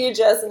like... You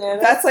just knew.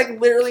 That's like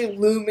literally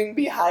looming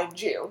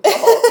behind you the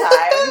whole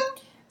time.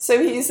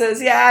 So he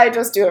says, yeah, I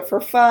just do it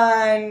for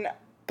fun.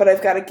 But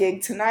I've got a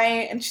gig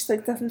tonight. And she's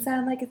like, doesn't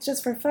sound like it's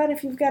just for fun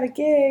if you've got a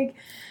gig.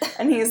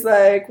 And he's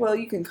like, well,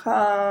 you can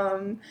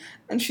come.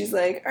 And she's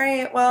like, all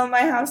right, well,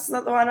 my house is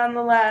not the one on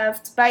the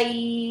left.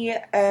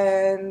 Bye.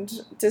 And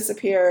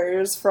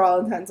disappears for all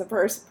intents and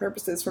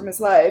purposes from his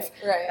life.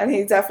 Right. And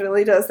he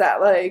definitely does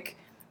that, like,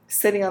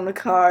 sitting on the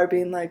car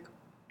being like,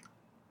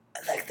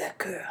 I like that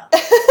girl.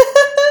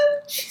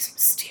 She's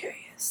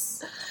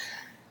mysterious.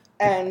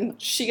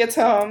 And she gets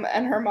home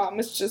and her mom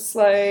is just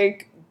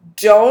like,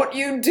 don't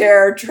you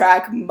dare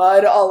track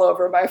mud all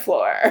over my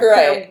floor.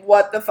 Right.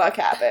 What the fuck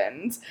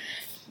happened?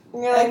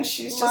 And you're like, And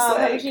she's just Mom,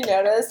 like- haven't you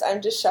noticed I'm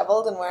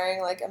disheveled and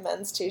wearing, like, a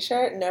men's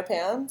t-shirt and no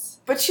pants?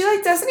 But she,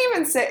 like, doesn't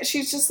even say,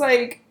 she's just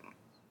like,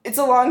 it's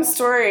a long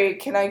story.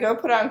 Can I go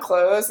put on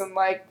clothes and,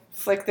 like,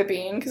 flick the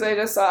bean? Because I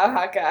just saw a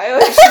hot guy.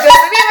 Like, she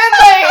doesn't even,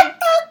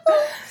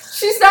 like,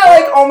 she's not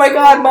like, oh my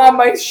god, Mom,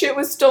 my shit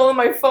was stolen,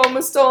 my phone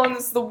was stolen,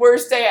 this is the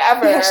worst day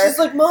ever. Yeah, she's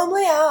like, Mom,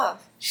 lay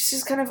off. She's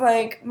just kind of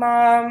like,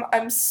 Mom,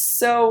 I'm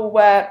so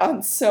wet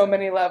on so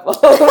many levels.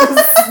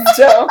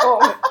 Don't.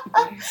 Oh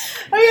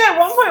yeah, at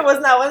one point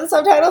wasn't that one of the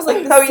subtitles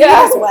like the Oh, seat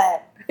yeah. is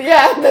wet.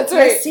 Yeah, that's The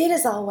right. seat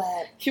is all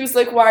wet. He was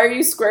like, why are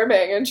you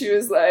squirming? And she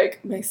was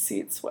like, my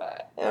seat's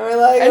wet. And we're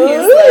like, And he's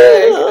like,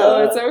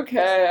 oh, it's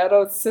okay. I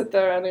don't sit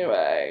there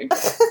anyway.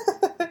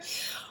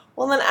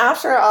 Well, then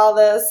after all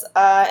this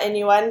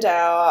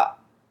innuendo,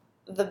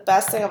 the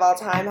best thing of all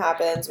time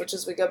happens, which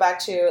is we go back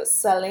to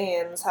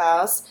Celine's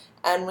house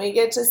and we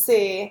get to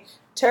see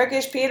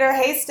Turkish Peter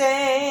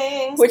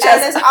Hastings Which and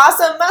has- his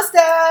awesome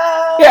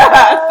mustache. Yeah,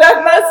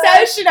 that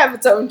mustache should have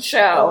its own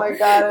show. Oh my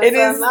god, It it's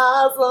is-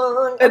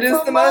 amazing. it It's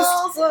is the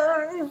most-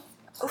 amazing.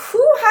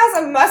 Who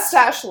has a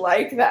mustache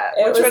like that?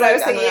 It Which was what I like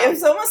was thinking, unreal. it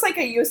was almost like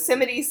a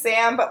Yosemite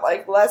Sam, but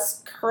like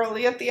less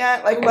curly at the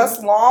end, like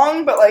less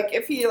long, but like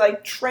if he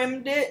like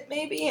trimmed it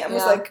maybe and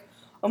was Yeah. like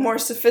a more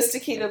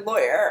sophisticated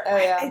lawyer. Oh,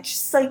 yeah. It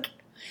just like,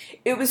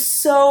 it was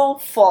so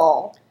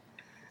full.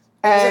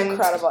 It was And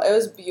incredible. It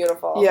was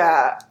beautiful.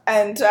 yeah,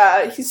 and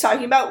he's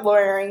talking about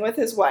lawyering with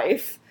his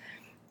wife.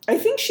 I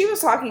think she was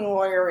talking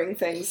lawyering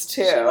things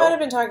too. She might have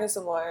been talking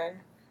some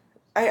lawyering.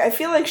 I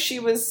feel like she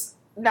was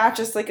not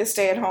just like a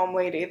stay-at-home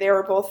lady. They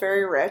were both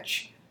very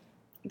rich.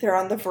 They're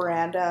on the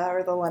veranda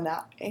or the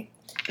lanai.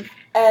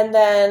 And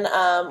then,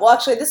 well,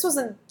 actually, this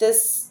wasn't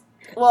this.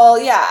 Well,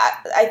 yeah,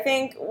 I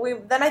think we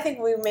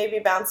maybe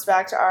bounced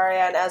back to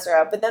Arya and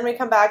Ezra, but then we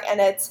come back and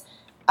it's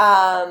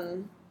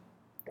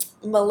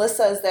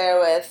Melissa's there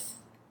with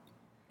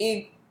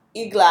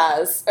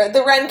Iglaz, or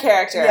the Ren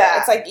character. Yeah.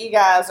 It's like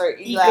Igaz or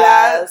Iglas.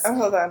 Iglaz. Oh,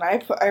 hold on.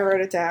 I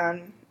wrote it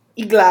down.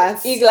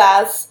 Iglas.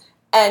 Iglaz,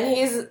 and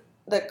he's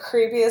the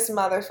creepiest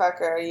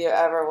motherfucker you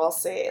ever will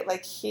see.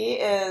 Like, he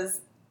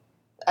is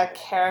a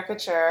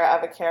caricature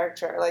of a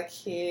character. Like,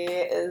 he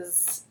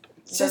is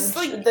Just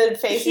like the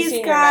face you he's see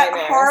in your got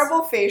nightmares.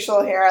 horrible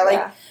facial hair, like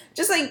Yeah.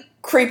 just like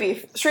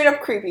creepy, straight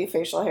up creepy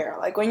facial hair.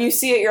 Like when you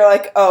see it, you're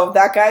like, oh,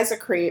 that guy's a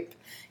creep.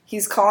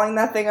 He's calling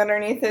that thing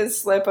underneath his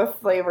slip a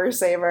flavor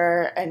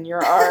saver, and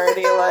you're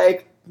already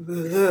like,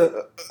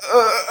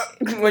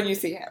 when you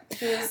see him.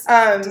 He's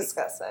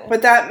disgusting.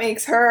 But that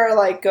makes her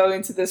like go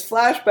into this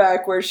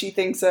flashback where she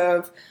thinks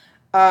of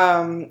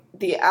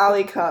the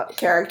Ali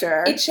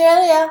character.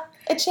 Ichelia.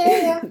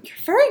 You're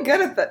very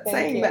good at that, Thank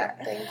saying you.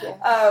 that. Thank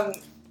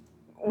you.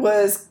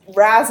 Was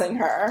razzing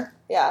her,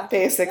 Yeah.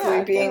 basically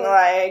Yeah, being totally.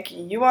 like,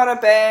 you want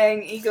to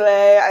bang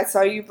Igle, I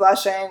saw you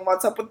blushing,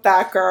 what's up with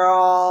that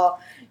girl?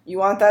 You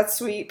want that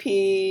sweet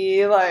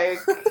pea? Like,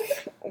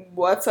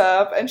 what's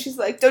up? And she's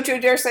like, don't you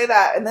dare say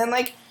that. And then,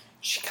 like,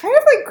 she kind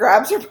of, like,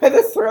 grabs her by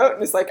the throat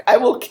and is like, I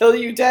will kill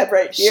you dead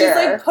right here. She's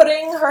like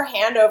putting her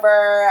hand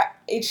over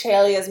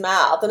Ichelia's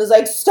mouth and is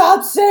like,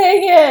 stop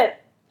saying it!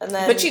 And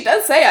then But she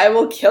does say, I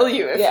will kill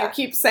you if Yeah. you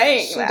keep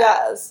saying she that.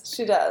 does.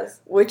 She does.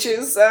 Which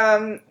is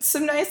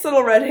some nice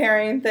little red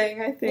herring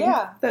thing, I think,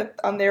 Yeah. that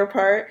on their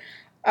part.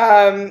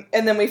 And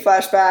then we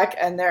flash back,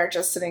 and they're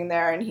just sitting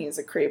there, and he's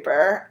a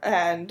creeper.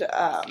 And,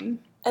 And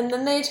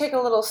then they take a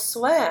little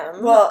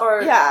swim.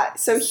 well, yeah,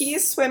 so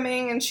he's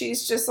swimming, and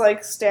she's just,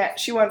 like,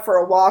 she went for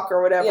a walk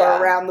or whatever Yeah.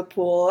 around the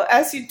pool,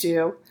 as you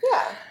do.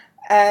 Yeah.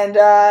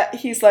 And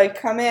he's like,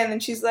 come in,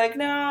 and she's like,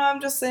 no, I'm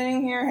just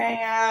sitting here, hang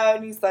out.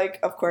 And he's like,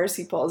 of course,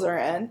 he pulls her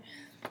in.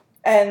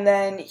 And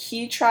then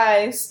he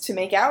tries to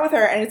make out with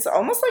her, and it's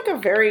almost like a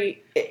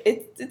very,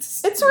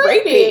 it's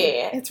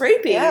rapey. It's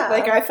rapey. Yeah.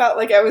 Like, I felt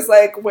like I was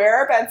like, where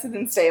are Benson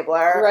and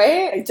Stabler?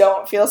 Right? I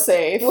don't feel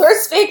safe.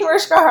 Where's fake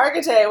Mariska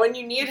Hargitay when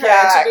you need her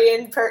Yeah. to be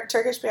in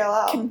Turkish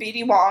PLL? Can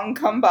BD Wong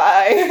come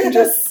by and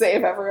just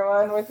save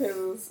everyone with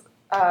his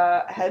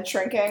head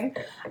shrinking?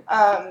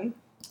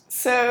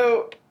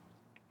 So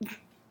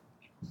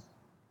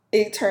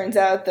it turns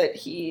out that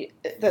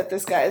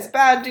this guy is a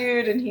bad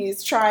dude, and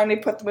he's trying to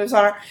put the moves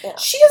on her. Yeah.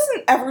 She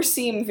doesn't ever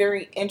seem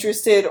very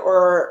interested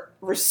or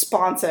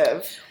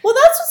responsive. Well,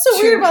 that's what's so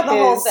to weird about the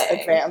whole his thing.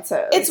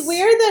 advances. It's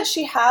weird that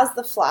she has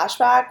the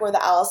flashback where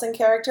the Allison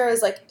character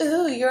is like,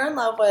 ooh, you're in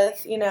love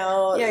with,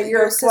 Yeah, your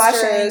you're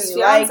sister's blushing. You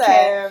like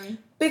fiance. him.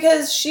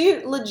 Because she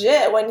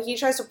legit, when he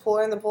tries to pull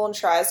her in the pool and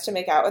tries to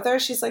make out with her,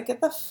 she's like, get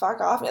the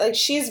fuck off me. Like,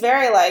 she's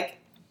very like,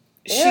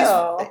 ew.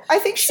 I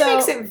think she So-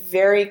 makes it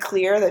very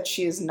clear that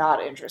she is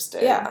not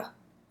interested. Yeah.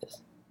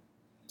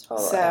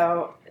 Totally.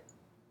 So.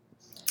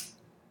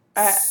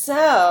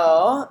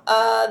 So,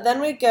 then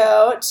we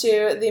go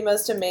to the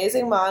most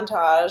amazing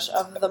montage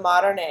of the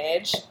modern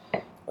age,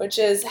 which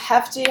is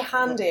Hefty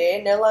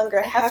Handy, no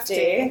longer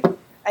hefty.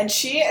 And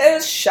she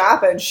is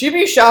shopping. She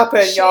be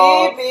shopping,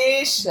 y'all. She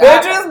be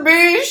shopping. Bitches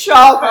be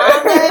shopping.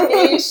 Honda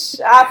be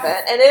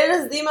shopping. And it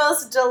is the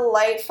most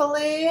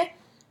delightfully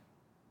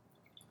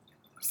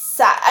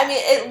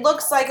it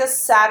looks like a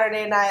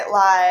Saturday Night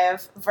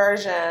Live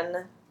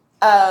version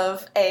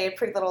of a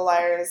Pretty Little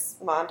Liars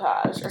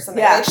montage or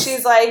something. Yes. Like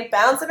she's like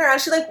bouncing around.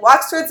 She like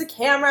walks towards the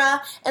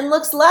camera and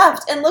looks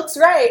left and looks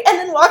right and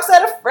then walks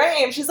out of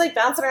frame. She's like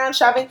bouncing around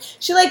shopping.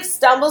 She like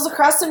stumbles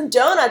across some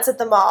donuts at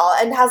the mall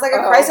and has like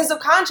a crisis of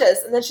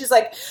conscience. And then she's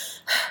like,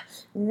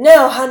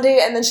 no, Hundy.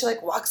 And then she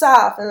like walks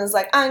off and is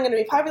like, I'm going to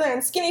be popular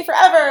and skinny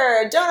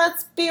forever.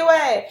 Donuts, be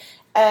away.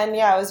 And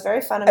yeah, it was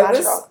very fun and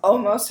magical. I was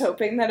almost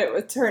hoping that it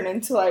would turn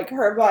into like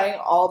her buying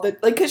all the,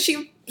 like, because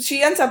she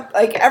ends up,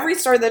 like, every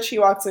store that she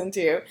walks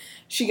into,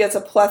 she gets a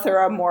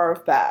plethora more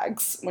of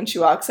bags when she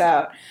walks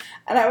out.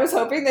 And I was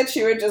hoping that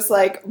she would just,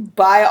 like,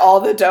 buy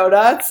all the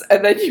donuts,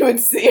 and then you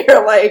would see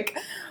her, like,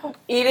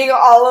 eating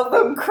all of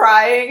them,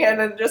 crying, and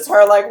then just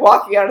her, like,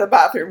 walking out of the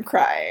bathroom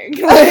crying.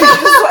 Not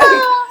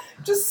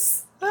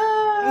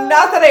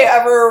that I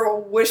ever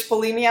wish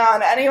bulimia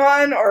on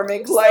anyone or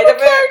make light of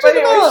it, but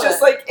it was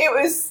just, like,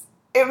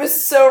 it was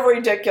so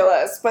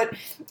ridiculous. But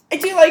I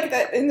do like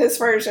that in this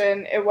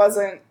version, it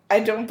wasn't, I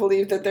don't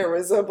believe that there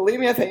was a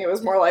bulimia thing. It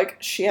was more like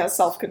she has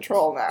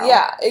self-control now.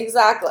 Yeah,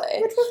 exactly.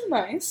 Which was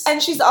nice.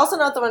 And she's also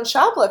not the one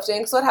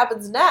shoplifting, so what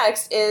happens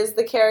next is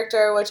the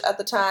character, which at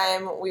the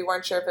time we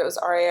weren't sure if it was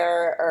Arya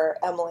or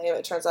Emily, but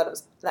it turns out it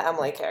was the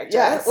Emily character,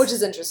 yes. Which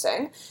is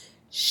interesting.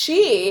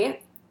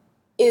 She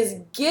is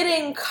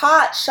getting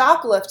caught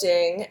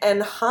shoplifting,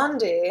 and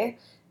Handy,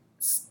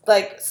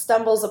 like,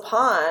 stumbles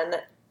upon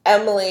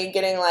Emily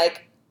getting,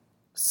 like,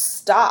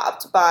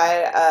 stopped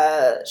by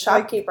a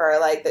shopkeeper,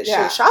 like that she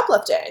was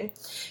shoplifting.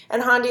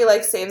 And Handy,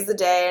 like, saves the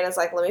day and is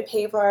like, let me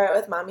pay for it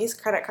with mommy's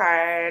credit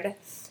card.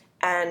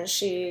 And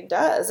she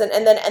does. And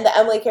the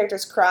Emily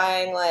character's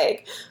crying,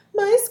 like,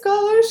 my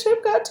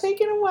scholarship got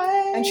taken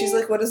away. And she's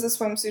like, what does the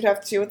swimsuit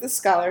have to do with the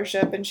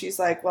scholarship? And she's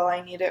like, well,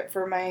 I need it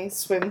for my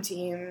swim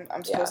team.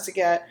 I'm supposed to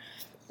get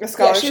a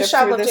scholarship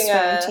for the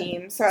swim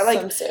team. So, like,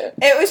 swimsuit.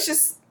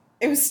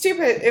 It was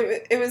stupid.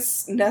 It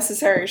was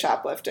necessary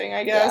shoplifting,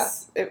 I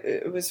guess. Yeah.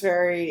 It was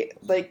very,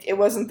 like, it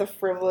wasn't the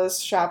frivolous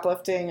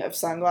shoplifting of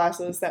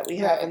sunglasses that we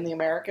have in the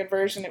American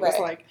version. It was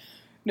like,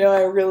 no,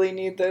 I really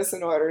need this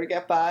in order to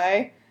get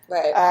by.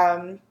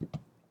 Right.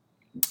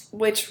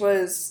 Which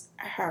was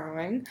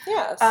harrowing.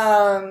 Yes.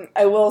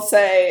 I will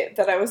say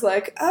that I was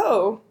like,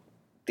 oh,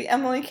 the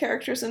Emily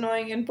character's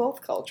annoying in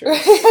both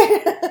cultures.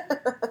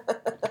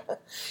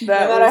 No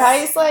matter how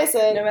you slice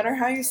it. No matter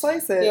how you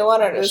slice it. You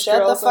want her to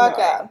shut the fuck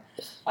up.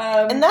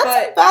 And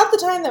that's about the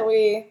time that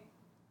we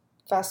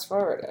fast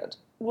forwarded.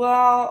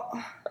 Well.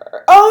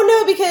 Oh,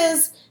 no,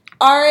 because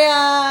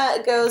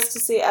Arya goes to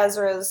see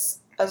Ezra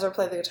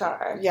play the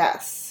guitar.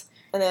 Yes.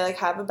 And they, like,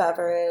 have a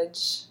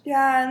beverage.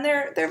 Yeah, and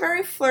they're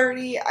very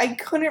flirty. I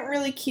couldn't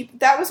really keep...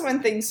 That was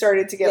when things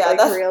started to get,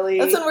 really...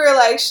 That's when we were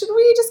like, should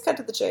we just cut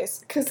to the chase?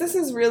 Because this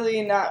is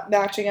really not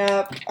matching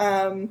up.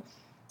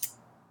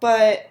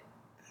 But...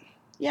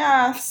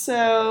 Yeah,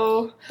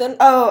 so...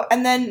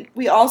 and then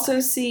we also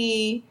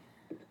see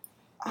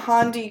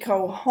Handy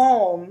go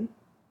home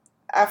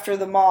after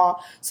the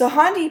mall. So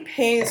Handy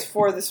pays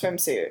for the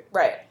swimsuit.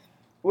 Right.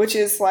 Which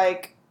is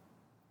like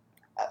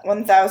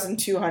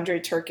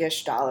 1,200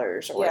 Turkish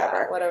dollars or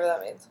whatever. Yeah, whatever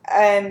that means.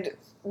 And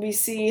we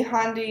see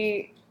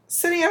Handy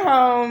sitting at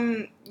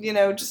home, you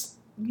know, just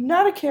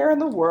not a care in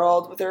the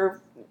world with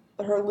her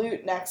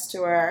lute next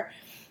to her.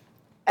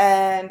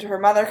 And her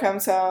mother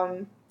comes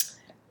home.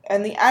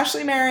 And the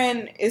Ashley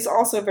Marin is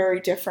also very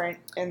different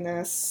in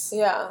this.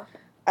 Yeah.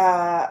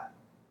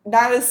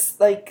 Not as,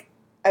 like,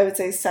 I would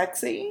say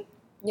sexy.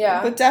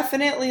 Yeah. But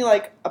definitely,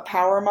 like, a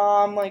power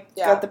mom. Like,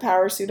 got the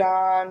power suit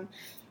on,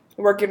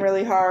 working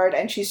really hard.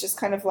 And she's just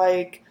kind of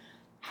like,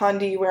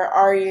 Handy, where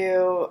are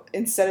you?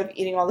 Instead of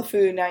eating all the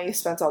food, now you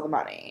spent all the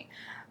money.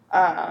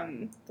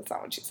 That's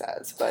not what she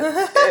says. But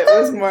it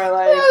was more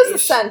like... That was the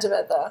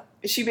sentiment, though.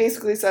 She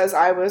basically says,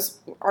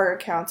 our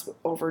account's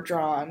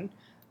overdrawn.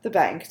 The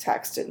bank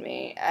texted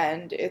me,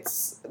 and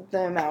it's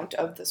the amount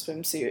of the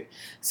swimsuit.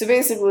 So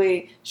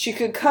basically, she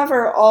could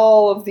cover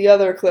all of the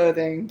other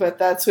clothing, but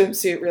that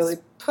swimsuit really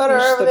put her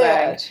over the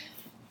edge.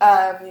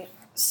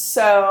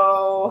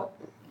 So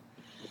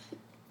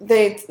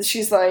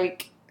she says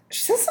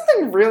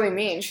something really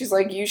mean. She's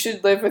like, you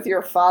should live with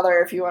your father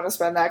if you want to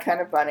spend that kind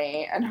of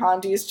money. And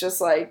Handy's just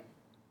like,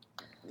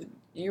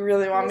 you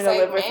really want me to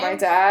live with my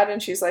dad?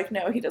 And she's like,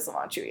 no, he doesn't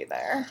want you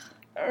either.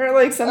 Or,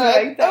 like, something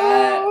like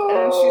that.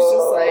 And she's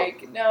just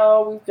like,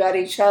 no, we've got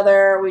each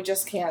other. We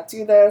just can't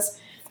do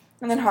this.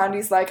 And then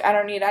Handy's like, I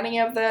don't need any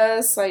of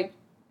this. Like,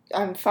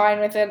 I'm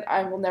fine with it.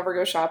 I will never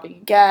go shopping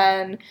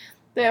again.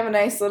 They have a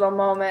nice little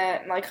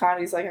moment. And, like,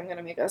 Handy's like, I'm going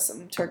to make us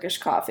some Turkish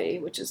coffee,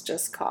 which is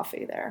just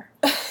coffee there.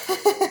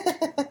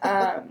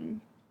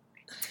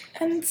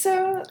 And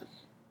so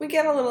we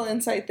get a little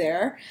insight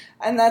there.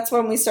 And that's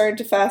when we started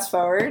to fast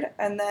forward.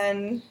 And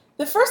then...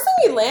 The first thing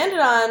we landed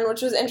on,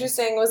 which was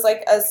interesting, was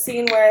like a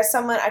scene where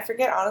someone, I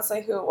forget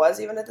honestly who it was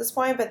even at this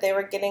point, but they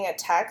were getting a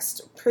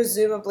text,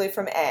 presumably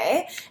from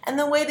A. And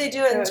the way they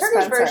do it in the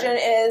Turkish version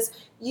is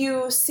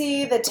you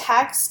see the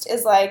text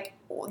is like,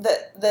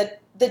 the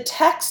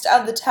text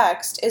of the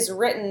text is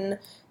written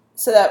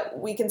so that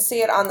we can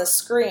see it on the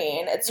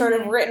screen. It's sort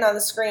of written on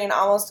the screen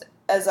almost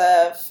as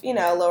a,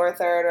 lower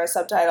third or a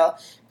subtitle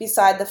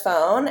beside the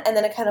phone. And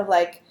then it kind of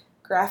like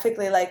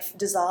graphically like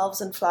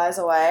dissolves and flies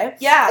away.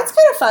 Yeah. It's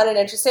kind of fun and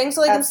interesting.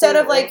 So like Absolutely. instead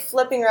of like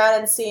flipping around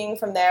and seeing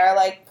from their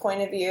like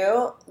point of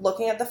view,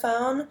 looking at the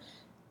phone,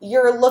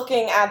 you're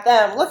looking at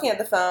them looking at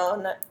the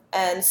phone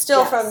and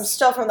still from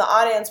the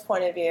audience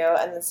point of view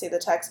and then see the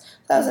text.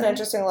 That was an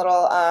interesting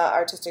little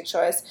artistic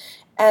choice.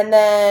 And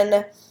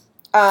then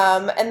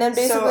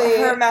basically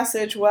so her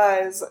message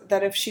was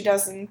that if she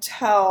doesn't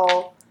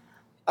tell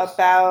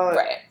about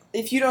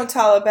if you don't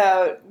tell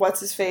about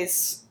what's his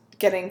face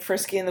getting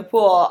frisky in the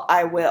pool,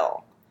 I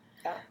will.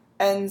 Yeah.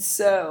 And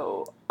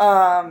so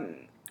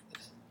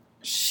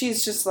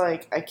she's just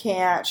like, I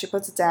can't. She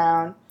puts it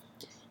down.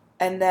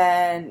 And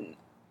then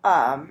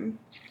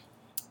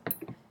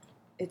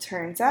it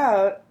turns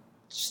out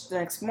the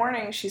next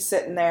morning she's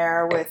sitting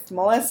there with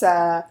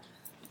Melissa.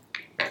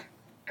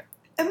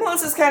 And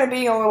Melissa's kind of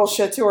being a little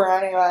shit to her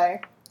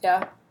anyway.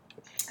 Yeah.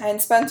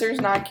 And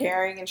Spencer's not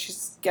caring and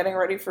she's getting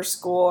ready for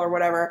school or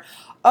whatever.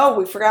 Oh,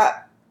 we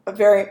forgot a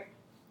very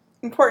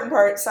important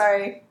part.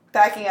 Sorry.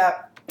 Backing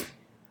up.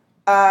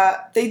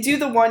 They do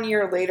the 1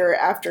 year later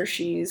after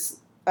she's,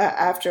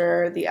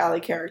 after the Ally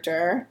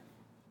character,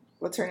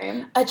 what's her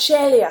name?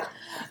 Achelia.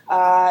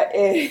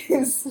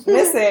 Is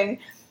missing.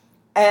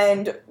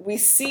 And we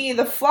see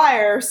the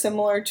flyer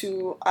similar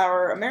to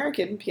our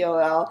American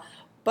PLL,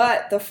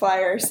 but the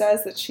flyer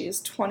says that she is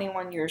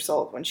 21 years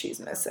old when she's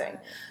missing.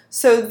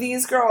 So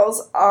these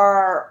girls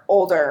are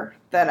older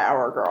than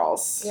our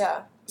girls.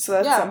 Yeah. So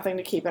that's something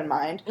to keep in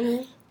mind.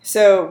 Mm-hmm.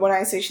 So when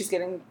I say she's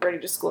getting ready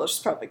to school, she's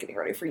probably getting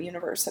ready for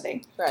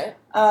university. Right.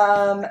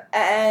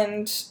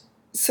 And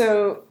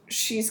so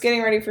she's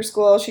getting ready for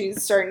school.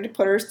 She's starting to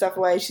put her stuff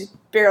away. She's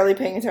barely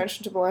paying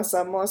attention to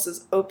Melissa.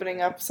 Melissa's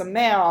opening up some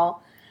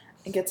mail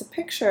and gets a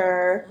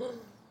picture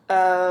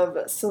of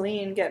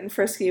Celine getting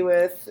frisky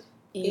with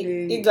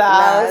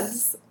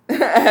Iglas.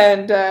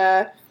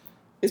 And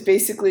is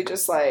basically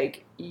just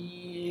like,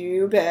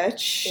 you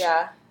bitch.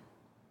 Yeah.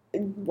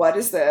 What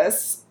is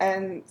this?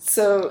 And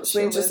so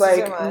Celine's just loses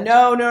like, her mind.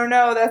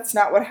 no, that's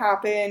not what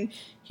happened.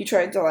 He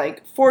tried to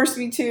like force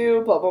me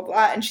to, blah, blah,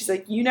 blah. And she's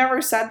like, you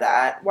never said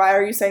that. Why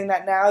are you saying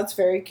that now? It's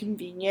very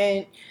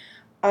convenient.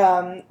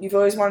 You've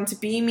always wanted to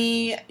be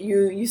me.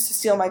 You used to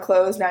steal my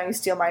clothes. Now you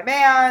steal my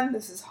man.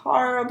 This is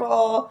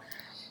horrible.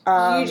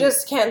 You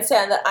just can't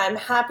stand that I'm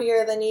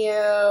happier than you.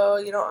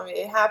 You don't want me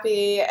to be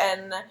happy.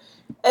 And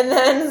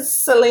then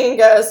Celine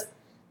goes,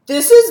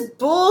 this is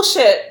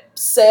bullshit,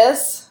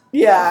 sis.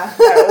 Yeah,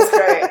 that was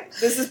great.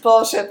 This is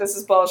bullshit,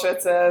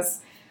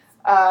 sis.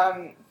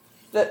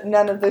 That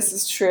none of this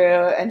is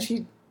true,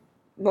 and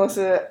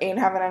Melissa ain't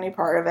having any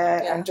part of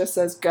it, and just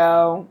says,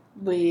 go,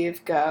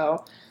 leave,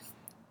 go.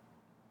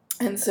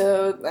 And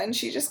so then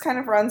she just kind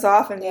of runs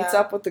off and meets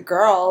up with the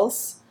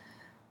girls,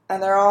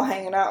 and they're all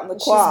hanging out in the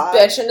quad.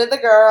 She's bitching to the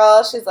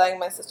girl. She's like,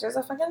 my sister's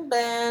a fucking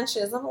bitch. She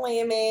doesn't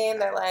believe me.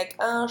 And they're like,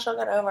 oh, she'll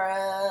get over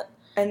it.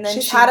 And then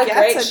she's she had a gets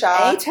great an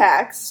shot. A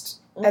text,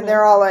 and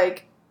they're all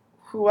like,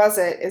 who was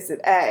it? Is it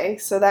A?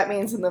 So that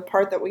means in the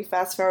part that we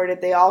fast forwarded,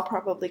 they all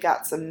probably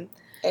got some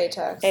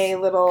A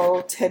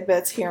little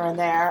tidbits here and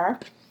there.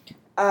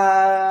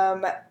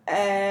 And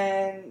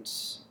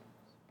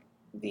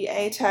the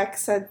A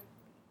text said,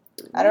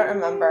 I don't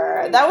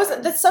remember.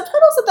 The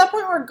subtitles at that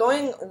point were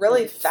going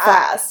really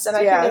fast, and I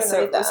couldn't even read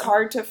them. It was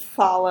hard to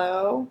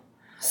follow.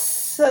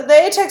 So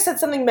the A text said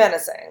something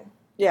menacing.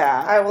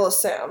 Yeah. I will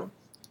assume.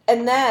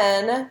 And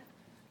then...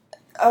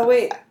 Oh,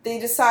 wait.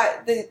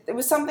 It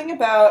was something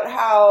about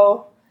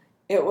how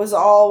it was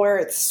all where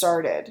it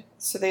started.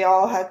 So they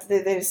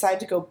decided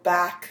to go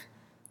back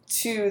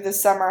to the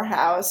summer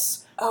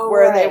house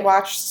where they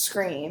watched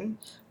Scream.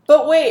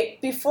 But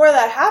wait, before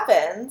that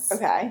happens,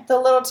 okay, the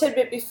little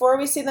tidbit before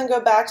we see them go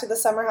back to the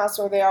summer house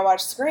where they all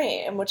watch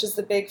Scream, which is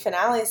the big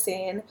finale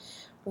scene,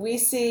 we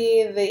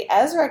see the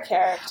Ezra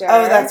character.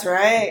 Oh, that's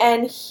right.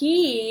 And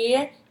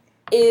he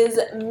is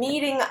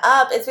meeting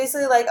up. It's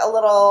basically like a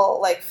little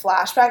like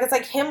flashback. It's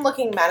like him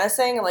looking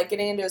menacing and like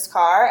getting into his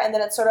car, and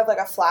then it's sort of like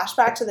a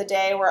flashback to the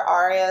day where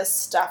Arya's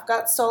stuff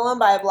got stolen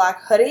by a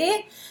black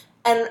hoodie.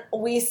 And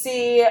we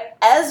see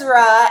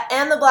Ezra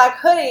and the black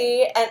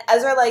hoodie, and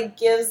Ezra like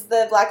gives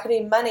the black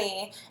hoodie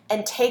money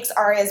and takes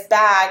Arya's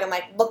bag and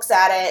like looks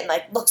at it and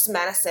like looks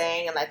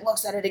menacing and like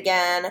looks at it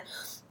again.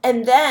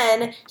 And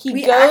then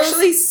we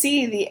actually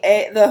see the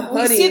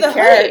hoodie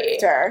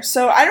character. Hoodie.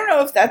 So I don't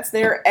know if that's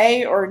their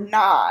A or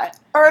not.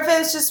 Or if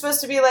it's just supposed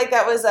to be like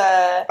that was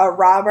a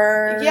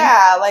robber.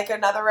 Yeah, like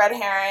another red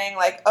herring.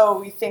 Like, oh,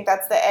 we think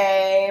that's the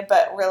A,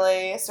 but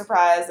really,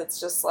 surprise, it's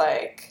just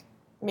like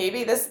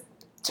maybe this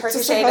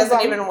Turkish A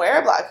doesn't even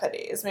wear black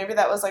hoodies. Maybe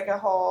that was like a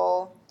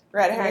whole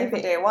red herring from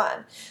Maybe. day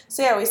one.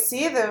 So yeah, we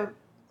see the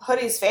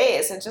hoodie's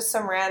face and just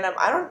some random.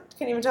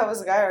 Can't even tell if it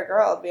was a guy or a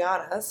girl, to be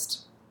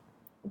honest.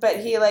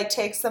 But he like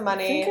takes the I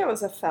money. think it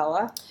was a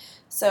fella.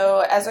 So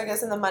Ezra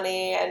gives him the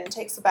money and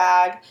takes the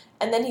bag,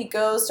 and then he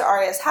goes to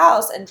Arya's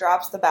house and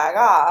drops the bag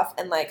off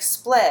and like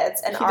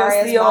splits. And He does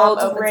Arya's the mom old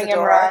opens ring the and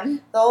door.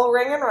 run. The old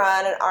ring and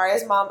run, and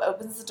Arya's mom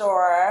opens the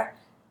door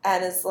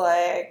and is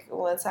like,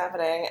 "What's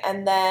happening?"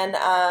 And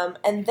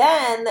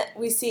then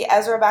we see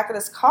Ezra back at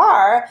his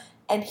car,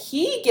 and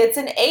he gets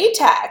an A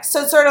text.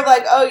 So it's sort of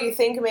like, oh, you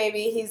think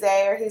maybe he's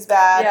A or he's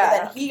bad, Yeah. but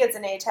then he gets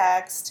an A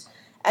text,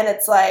 and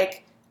it's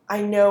like,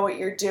 I know what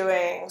you're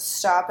doing.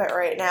 Stop it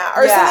right now.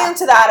 Or Yeah. something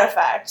to that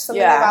effect.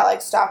 Something Yeah. about, like,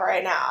 stop it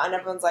right now. And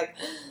everyone's like,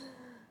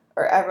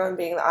 or everyone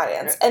being the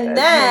audience. And Meaning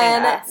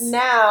then, us.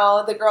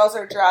 now, the girls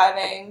are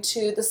driving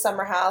to the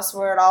summer house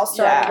where it all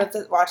started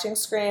with watching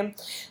Scream.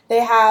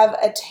 They have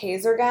a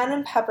taser gun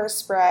and pepper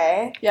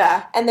spray.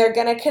 Yeah. And they're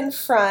going to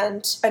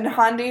confront... And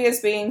Hondi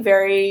is being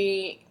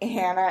very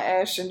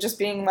Hannah-ish and just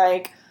being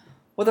like,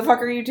 what the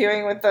fuck are you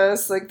doing with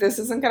this? Like, this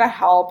isn't gonna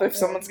help if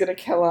someone's gonna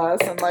kill us.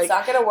 And, like, it's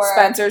not going to work.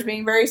 Spencer's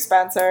being very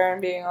Spencer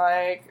and being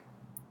like,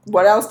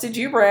 what else did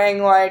you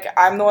bring? Like,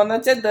 I'm the one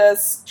that did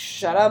this.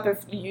 Shut up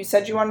if you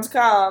said you wanted to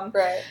come.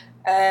 Right.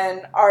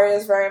 And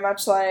Arya's very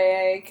much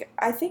like,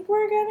 I think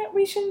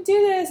we shouldn't do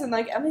this. And,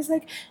 like, Emily's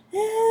like,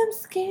 I'm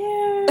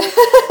scared.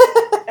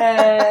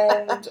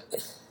 And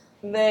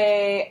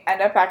they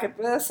end up back at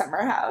the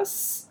summer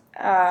house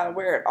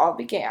where it all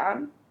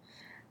began.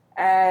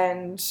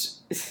 And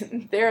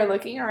they're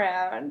looking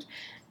around,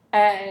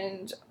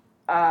 and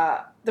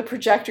the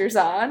projector's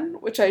on,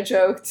 which I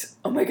joked,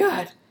 oh my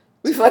god,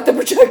 we've let the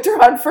projector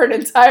on for an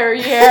entire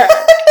year.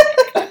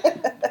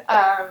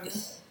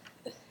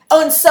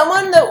 Oh,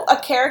 and a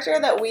character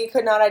that we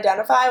could not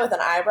identify with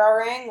an eyebrow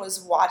ring was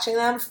watching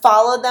them,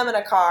 followed them in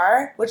a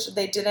car, which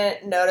they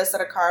didn't notice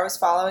that a car was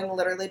following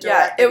literally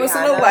directly it was an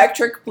behind them.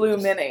 electric blue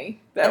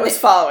Mini that And was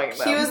following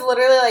them. He was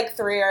literally like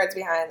 3 yards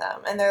behind them,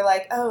 and they're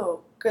like,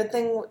 oh, good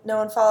thing no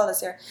one followed us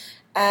here.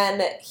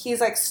 And he's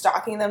like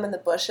stalking them in the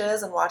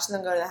bushes and watching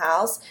them go to the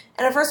house.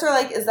 And at first we're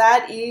like, is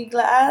that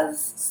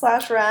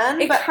Eglaz/Ren?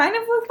 It kind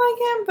of looked like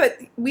him, but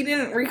we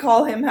didn't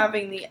recall him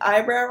having the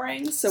eyebrow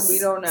rings, so we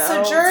don't know.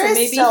 So jury's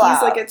maybe still he's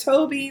out. like a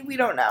Toby. We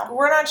don't know.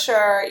 We're not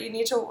sure. You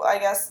need to, I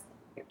guess,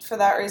 for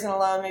that reason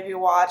alone, maybe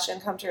watch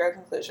and come to your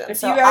conclusion. If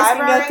so you guys can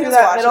Eyebrow get Ring through is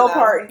that watching middle them.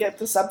 part and get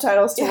the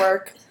subtitles to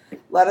work,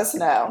 let us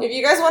know. If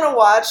you guys want to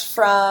watch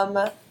from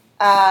Ezra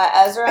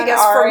I and guess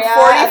Arya from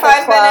 45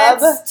 at the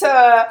club, minutes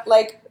to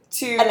like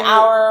an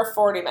hour,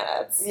 40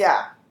 minutes.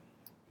 Yeah.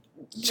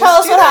 Tell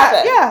us what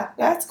happened. Yeah,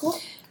 that's cool.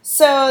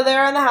 So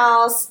they're in the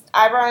house,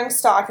 Eyebrow Ring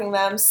stalking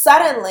them.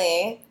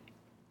 Suddenly,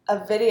 a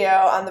video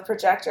on the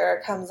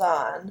projector comes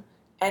on,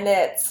 and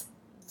it's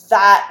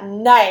that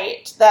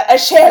night that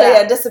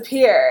Ashalia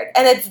disappeared.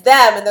 And it's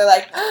them, and they're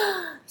like,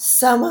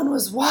 someone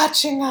was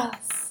watching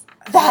us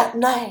that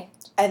night.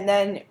 And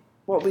then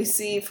what we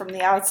see from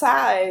the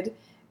outside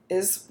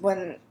is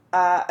when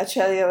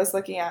Achelia was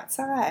looking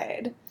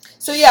outside.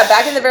 So yeah,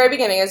 back in the very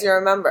beginning, as you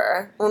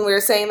remember, when we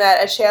were saying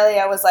that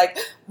Ashalia was like,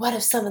 what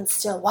if someone's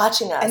still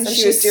watching us? And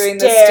she she was doing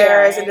the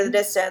stares staring. into the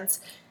distance.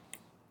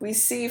 We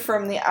see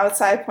from the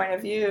outside point of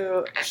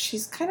view,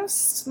 she's kind of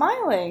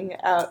smiling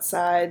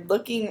outside,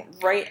 looking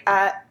right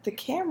at the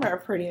camera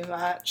pretty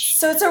much.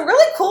 So it's a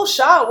really cool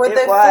shot where It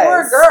the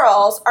was. 4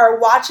 girls are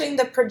watching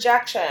the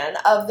projection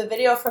of the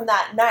video from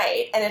that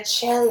night, and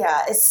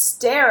Achelia is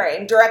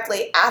staring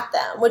directly at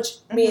them, which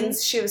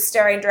means she was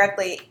staring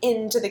directly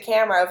into the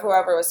camera of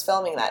whoever was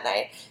filming that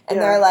night. And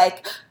they're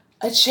like,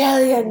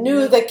 Achelia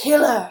knew the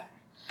killer.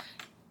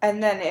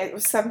 And then it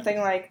was something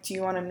like, do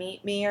you want to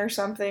meet me or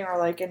something? Or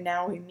like, and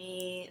now we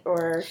meet,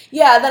 or...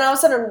 Yeah, then all of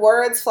a sudden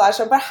words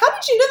flash up. But how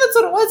did you know that's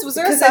what it was? Was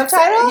there a Because it's-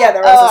 subtitle? yeah,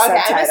 there was a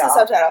okay, I missed the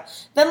subtitle.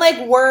 subtitle. Then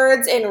like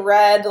words in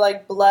red,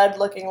 like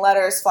blood-looking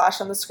letters flash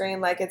on the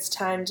screen like it's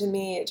time to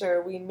meet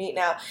or we meet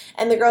now.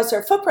 And the girls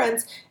hear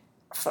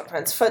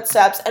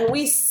footsteps, and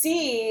we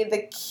see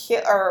the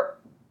or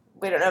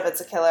we don't know if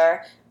it's a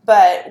killer,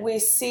 but we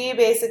see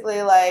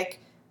basically like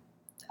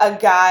a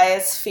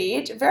guy's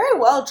feet, very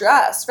well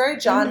dressed, very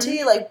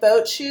jaunty, like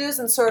boat shoes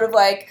and sort of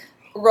like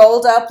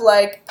rolled up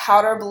like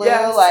powder blue,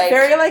 Yes, like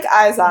very like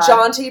eyes on.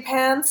 jaunty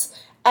pants.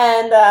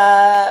 And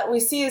we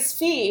see his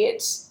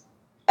feet,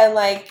 and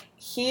like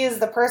he is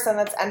the person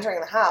that's entering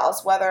the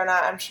house. Whether or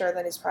not, I'm sure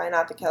that he's probably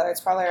not the killer. It's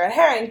probably a red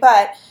herring,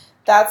 but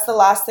that's the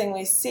last thing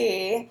we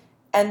see.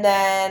 And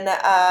then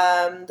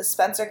the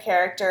Spencer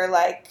character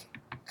like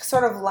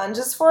sort of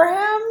lunges for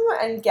him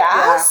and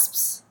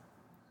gasps.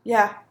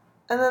 Yeah.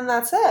 And then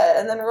that's it.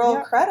 And then roll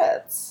Yep.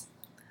 credits.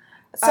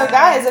 So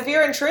guys, if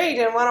you're intrigued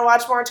and want to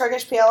watch more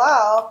Turkish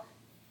PLL,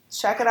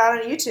 check it out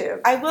on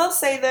YouTube. I will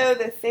say, though,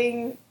 the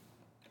thing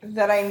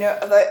that I know,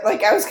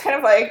 like, I was kind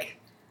of like,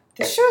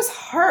 this show is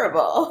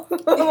horrible.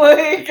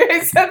 Like,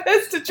 I said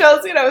this to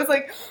Chelsea, and I was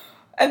like,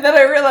 and then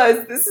I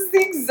realized this is the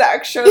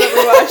exact show that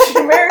we watch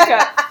in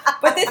America.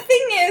 But the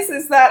thing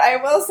is that I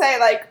will say,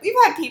 like, we've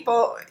had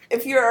people,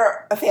 if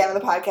you're a fan of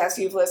the podcast,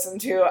 you've listened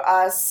to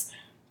us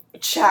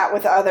chat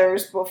with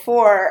others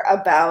before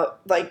about,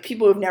 like,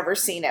 people who've never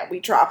seen it. We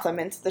drop them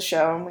into the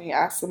show and we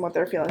ask them what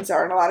their feelings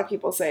are, and a lot of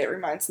people say it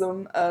reminds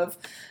them of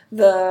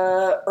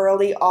the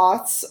early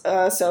aughts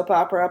soap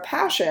opera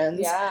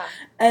Passions. Yeah.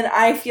 And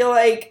I feel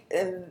like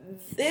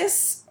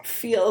this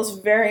feels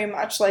very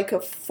much like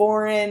a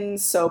foreign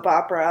soap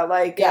opera,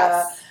 like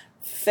Yes.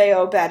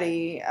 Feo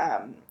Betty,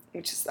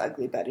 which is the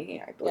Ugly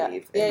Betty, I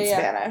believe, in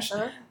Spanish.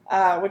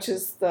 Uh-huh. Which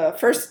is the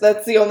first,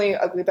 that's the only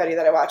Ugly Betty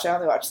that I watch. I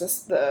only watch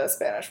the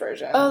Spanish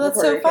version. Oh, the that's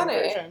Puerto so Rican funny.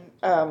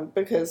 version.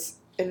 Because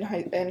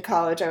in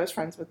college I was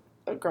friends with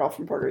a girl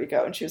from Puerto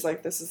Rico, and she was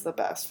like, this is the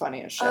best,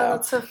 funniest show. Oh,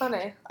 that's so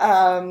funny.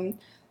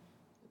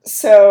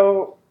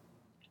 So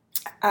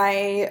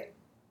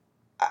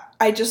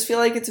I just feel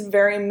like it's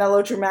very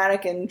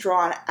melodramatic and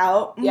drawn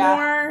out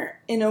more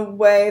in a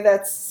way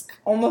that's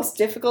almost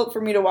difficult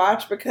for me to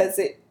watch, because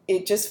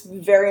it just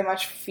very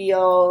much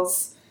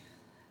feels...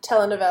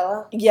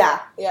 Telenovela. Yeah.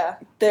 Yeah.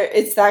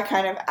 It's that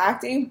kind of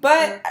acting.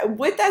 But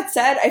with that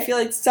said, I feel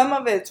like some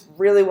of it's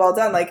really well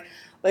done. Like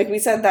we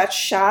said, that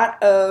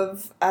shot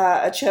of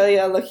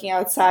Achelia looking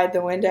outside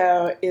the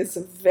window is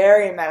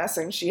very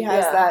menacing. She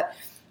has that...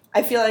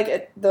 I feel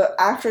like the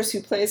actress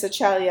who plays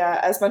Achelia,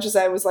 as much as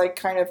I was like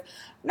kind of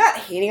not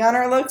hating on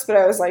her looks, but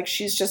I was like,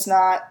 she's just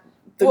not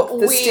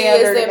the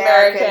standard the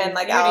American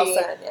like beauty.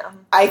 Allison. Yeah.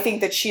 I think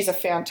that she's a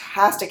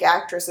fantastic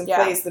actress and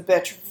plays the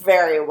bitch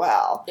very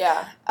well.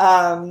 Yeah.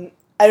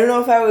 I don't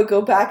know if I would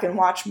go back and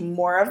watch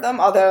more of them,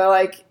 although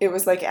like it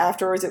was like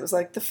afterwards it was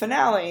like the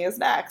finale is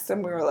next,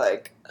 and we were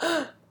like,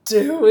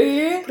 do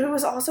we? But it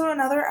was also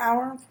another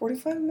hour and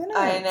 45 minutes.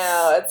 I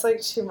know. It's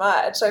like too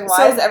much. Like,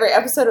 why is every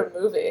episode a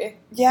movie?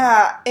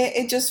 Yeah,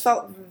 it just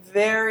felt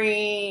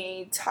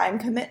very time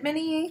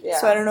commitment-y. Yeah.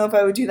 So I don't know if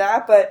I would do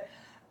that, but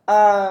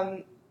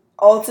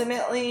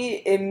ultimately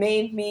it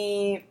made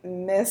me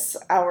miss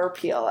our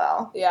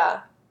PLL.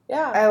 Yeah.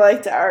 Yeah. I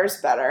liked ours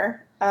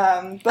better.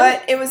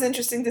 But it was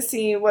interesting to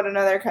see what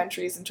another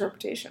country's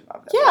interpretation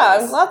of it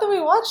was. I'm glad that we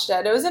watched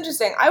it. It was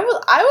interesting. I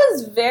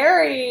was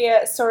very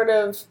sort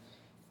of...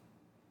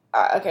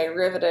 okay,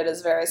 riveted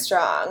is very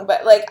strong,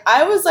 but like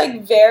I was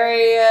like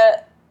very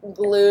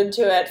glued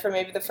to it for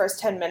maybe the first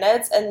 10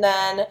 minutes, and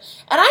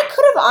I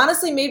could have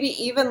honestly maybe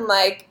even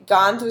like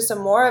gone through some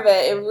more of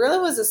it. It really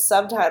was the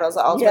subtitles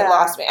that ultimately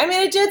lost me. I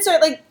mean, it did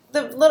start like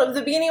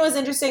the beginning was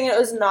interesting and it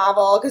was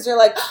novel because you're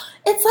like,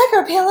 it's like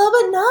our PLL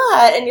but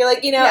not, and you're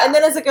like, and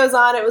then as it goes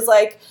on, it was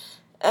like,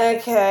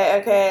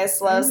 okay,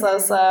 slow.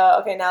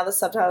 Okay, now the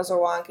subtitles are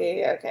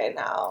wonky. Okay,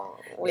 now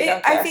we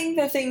don't care. I think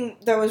the thing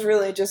that was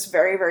really just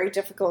very, very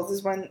difficult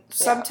is when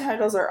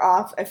subtitles are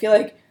off. I feel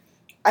like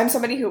I'm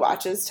somebody who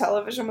watches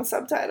television with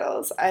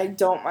subtitles. I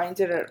don't mind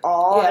it at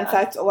all. Yeah. In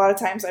fact, a lot of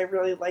times I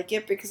really like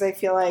it because I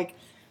feel like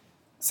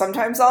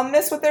sometimes I'll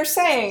miss what they're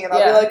saying, and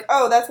I'll be like,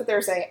 oh, that's what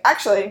they're saying.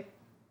 Actually,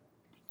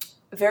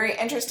 a very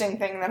interesting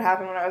thing that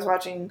happened when I was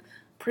watching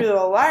Pretty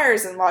Little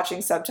Liars and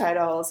watching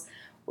subtitles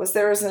was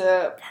there was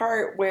a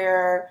part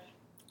where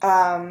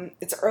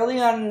it's early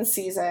on in the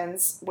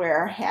seasons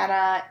where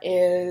Hannah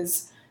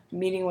is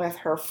meeting with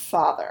her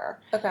father.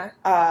 Okay.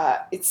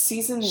 It's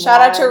season 1.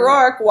 Shout out to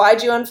Rourke.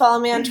 Why'd you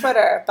unfollow me on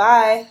Twitter?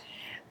 Bye.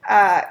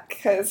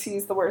 Because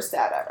he's the worst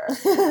dad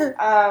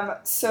ever.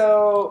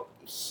 So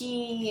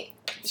she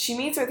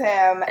meets with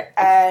him,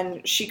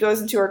 and she goes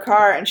into her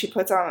car and she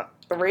puts on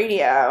the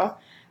radio,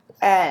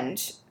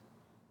 and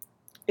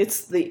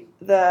it's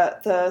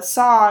the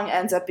song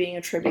ends up being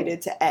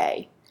attributed to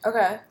A.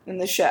 Okay. In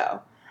the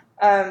show.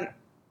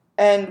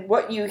 And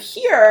what you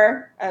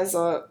hear as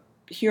a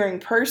hearing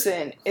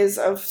person is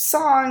a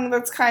song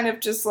that's kind of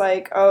just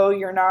like, oh,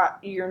 you're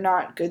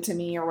not good to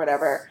me or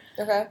whatever.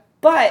 Okay.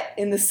 But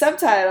in the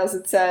subtitles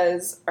it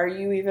says, are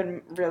you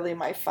even really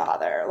my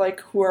father? Like,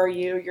 who are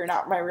you? You're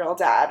not my real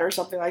dad, or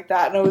something like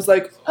that. And I was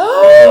like,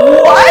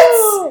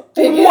 what?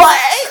 Biggest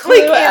What?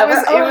 clue Like, ever.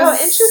 it How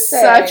was interesting.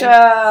 such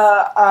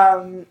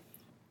a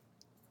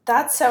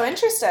That's so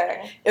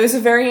interesting. It was a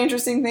very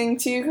interesting thing,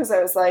 too, because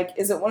I was like,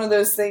 is it one of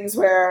those things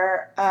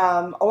where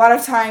a lot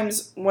of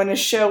times when a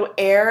show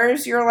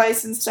airs, you're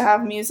licensed to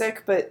have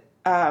music, but...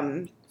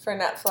 for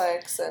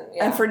Netflix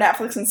and for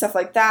Netflix and stuff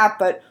like that,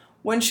 but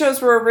when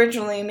shows were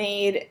originally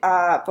made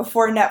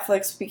before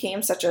Netflix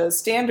became such a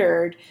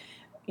standard,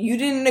 you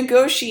didn't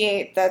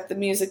negotiate that the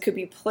music could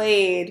be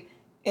played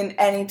in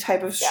any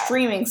type of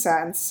streaming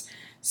sense.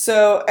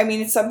 So, I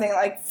mean, it's something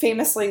like,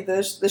 famously,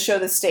 the show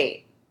The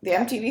State, the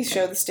MTV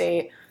show The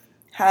State,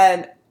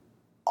 had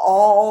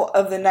all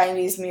of the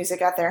 90s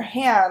music at their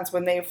hands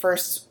when they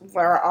first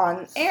were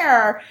on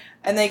air,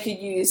 and they could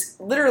use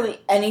literally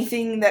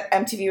anything that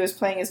MTV was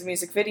playing as a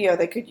music video,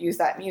 they could use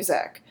that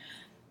music.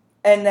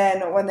 And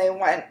then when they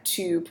went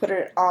to put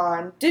it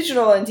on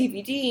digital and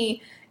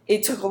DVD,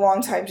 it took a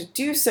long time to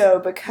do so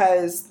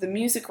because the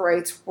music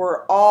rights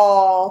were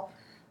all...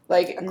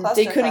 like,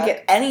 they couldn't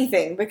get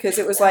anything because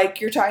it was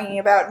like, you're talking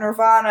about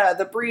Nirvana,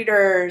 The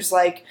Breeders,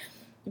 like,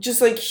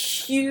 just like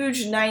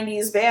huge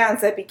 90s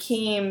bands that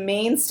became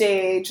main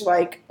stage,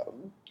 like,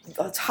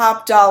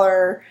 top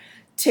dollar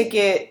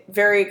ticket,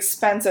 very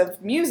expensive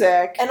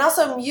music. And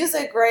also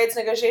music rights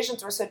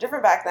negotiations were so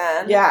different back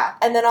then. Yeah.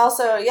 And then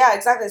also, yeah,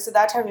 exactly. So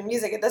that type of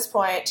music at this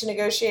point to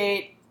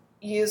negotiate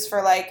use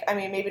for like, I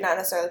mean, maybe not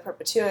necessarily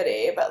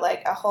perpetuity, but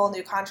like a whole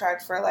new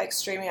contract for like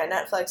streaming on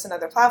Netflix and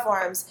other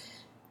platforms.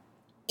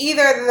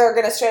 Either they're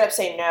going to straight up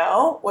say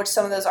no, which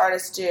some of those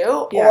artists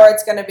do, or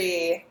it's going to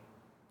be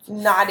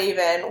not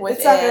even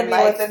within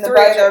like within the three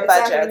budget. of their It's not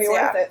budgets. going to be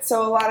worth it.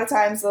 So a lot of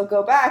times they'll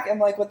go back and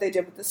like what they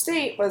did with the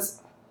state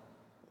was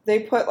they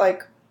put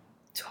like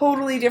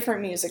totally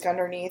different music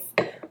underneath,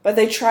 but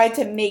they tried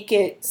to make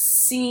it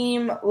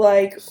seem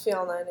like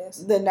Feel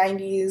 90s. the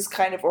 90s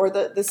kind of, or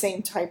the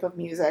same type of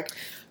music,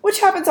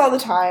 which happens all the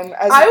time.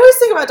 I always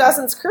think about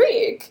Dawson's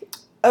Creek.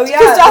 Oh yeah,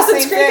 because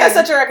Dawson's Creek has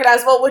such a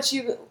recognizable, which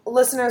you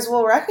listeners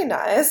will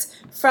recognize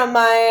from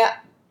my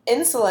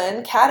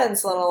cat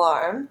insulin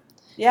alarm.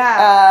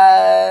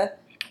 Yeah.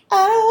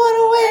 I don't want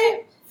to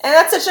wait. And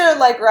that's such a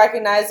like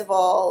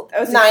recognizable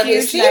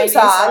 90s theme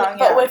song.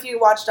 But if you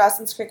watch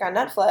Dawson's Creek on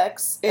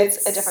Netflix,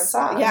 it's a different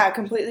song. Yeah, a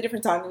completely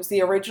different song. It was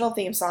the original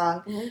theme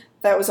song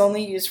that was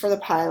only used for the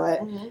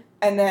pilot.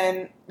 And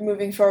then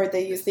moving forward,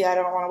 they used the I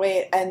Don't Want to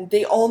Wait. And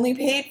they only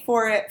paid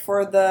for it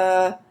for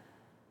the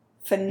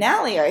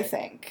finale, I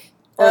think.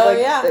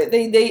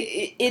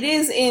 It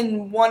is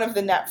in one of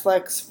the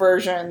Netflix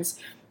versions,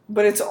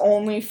 but it's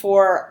only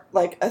for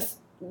like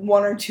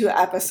one or two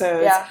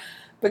episodes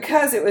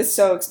because it was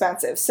so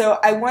expensive. So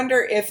I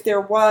wonder if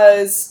there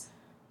was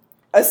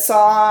a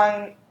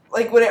song,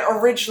 like when it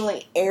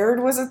originally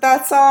aired, was it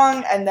that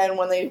song? And then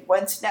when they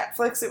went to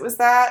Netflix, it was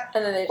that?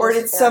 And then they or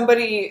did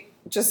somebody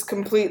just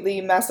completely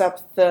mess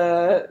up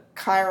the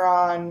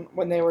chyron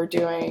when they were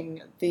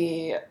doing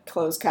the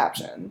closed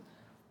caption?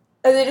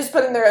 And they just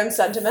put in their own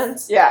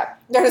sentiments? Yeah.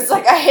 They're just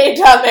like, I hate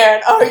Tom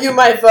Aaron. Oh, you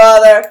my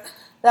father.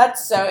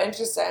 That's so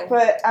interesting.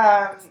 But,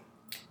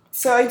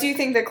 so I do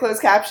think that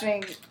closed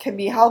captioning can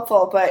be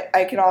helpful, but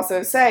I can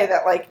also say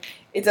that, like,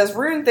 it does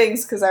ruin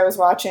things because I was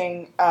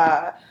watching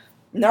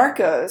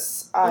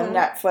Narcos on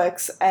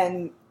Netflix,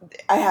 and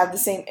I had the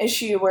same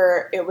issue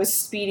where it was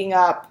speeding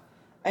up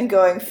and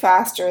going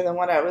faster than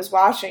what I was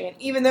watching.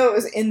 And even though it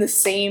was in the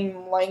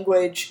same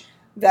language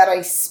that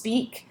I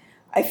speak,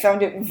 I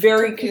found it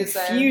very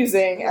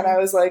confusing, and I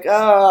was like,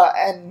 oh,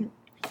 and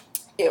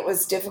it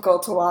was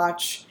difficult to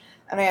watch,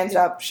 and I ended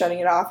up shutting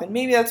it off, and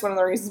maybe that's one of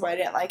the reasons why I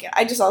didn't like it.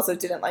 I just also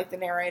didn't like the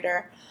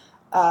narrator.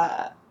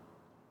 I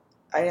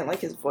didn't like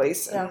his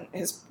voice and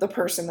the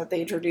person that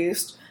they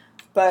introduced,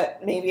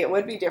 but maybe it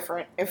would be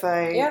different if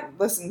I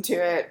listened to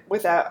it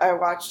I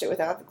watched it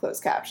without the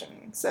closed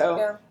captioning.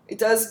 So it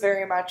does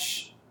very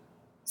much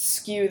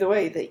skew the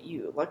way that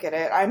you look at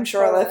it. I'm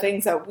sure the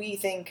things that we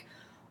think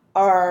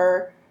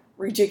are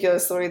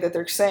ridiculous, the way that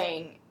they're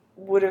saying,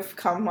 would have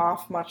come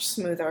off much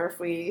smoother if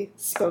we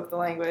spoke the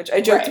language.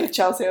 I joked with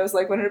Chelsea, I was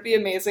like, wouldn't it be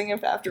amazing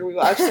if after we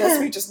watch this,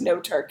 we just know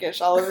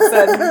Turkish all of a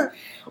sudden?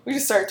 We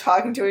just start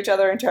talking to each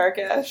other in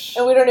Turkish.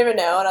 And we don't even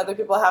know, and other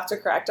people have to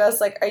correct us.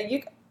 Like, are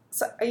you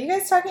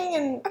guys talking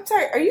in... I'm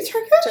sorry, are you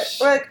Turkish?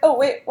 We're like, oh,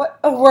 wait, what?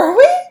 Oh, were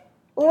we?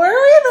 Were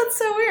we? That's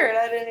so weird.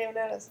 I didn't even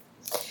notice.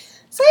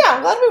 So yeah,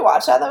 I'm glad we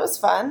watched that. That was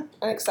fun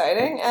and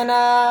exciting. And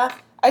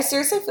I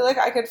seriously feel like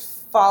I could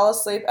fall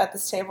asleep at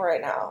this table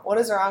right now. What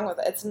is wrong with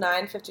it? It's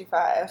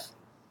 9:55.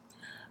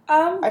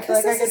 I feel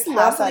like I could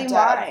pass that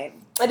down.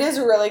 It is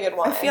really good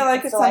wine. I feel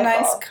like it's a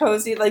nice,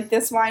 cozy, like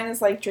this wine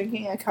is like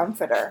drinking a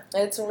comforter.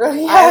 It's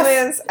really,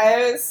 I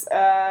was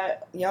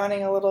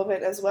yawning a little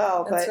bit as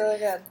well. But, it's really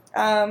good.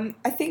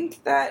 I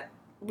think that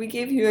we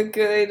gave you a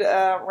good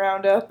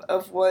roundup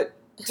of what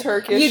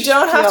Turkish You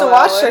don't have PLL to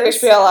watch is. Turkish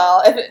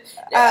PLL.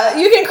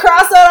 You can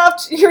cross that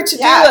off your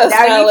to-do list,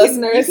 now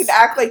listeners. You can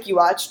act like you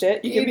watched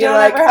it. You can be don't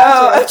like, ever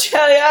have to.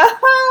 Achelia.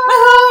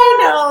 I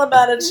know all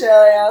about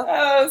Achelia.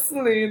 Oh,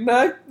 Celine,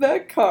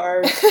 that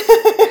card.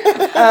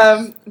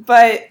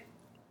 But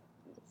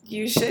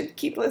you should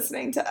keep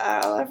listening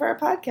to all of our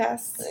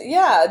podcasts.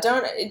 Yeah,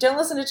 don't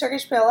listen to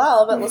Turkish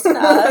PLL, but listen to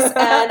us.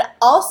 And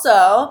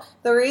also,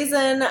 the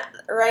reason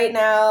right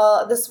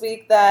now this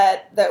week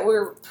that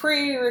we're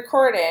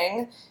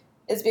pre-recording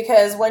is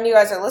because when you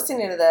guys are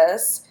listening to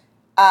this,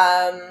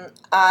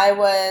 I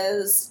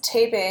was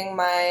taping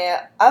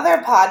my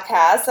other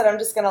podcast that I'm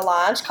just going to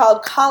launch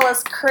called Call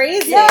Us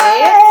Crazy. Yay!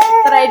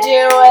 That I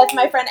do with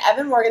my friend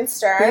Evan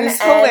Morgenstern.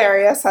 Who's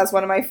hilarious, has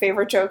one of my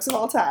favorite jokes of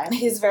all time.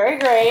 He's very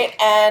great.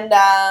 And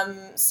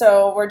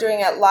so we're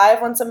doing it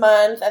live once a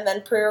month and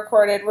then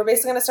pre-recorded. We're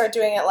basically going to start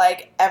doing it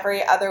like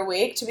every other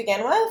week to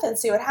begin with and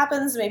see what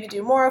happens. Maybe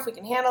do more if we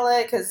can handle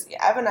it, because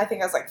Evan, I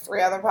think, has like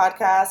 3 other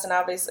podcasts, and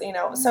obviously,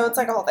 so it's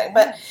like a whole thing.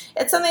 But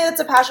it's something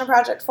that's a passion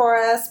project for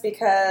us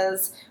because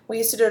we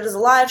used to do it as a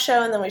live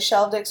show and then we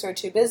shelved it because we were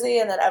too busy,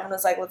 and then Evan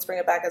was like, let's bring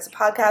it back as a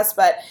podcast.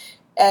 But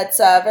it's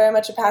very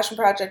much a passion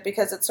project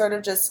because it's sort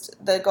of just,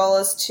 the goal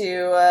is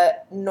to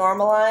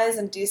normalize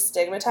and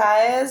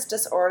destigmatize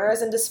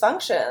disorders and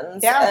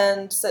dysfunctions. Yeah.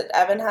 And so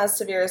Evan has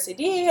severe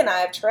OCD and I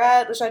have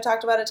Tourette, which I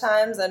talked about at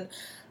times, and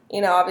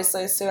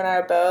obviously Sue and I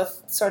are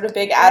both sort of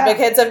big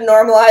advocates of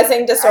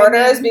normalizing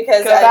disorders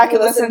because go back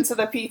and listen to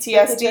the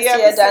PTSD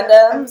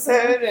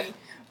episode and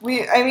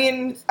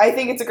I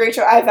think it's a great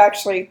show. I've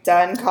actually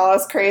done Call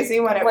Us Crazy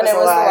when it was a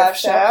live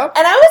show.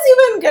 And I was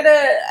even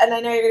gonna, and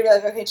I know you're gonna be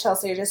like, okay,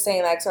 Chelsea, you're just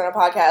saying that because we're on a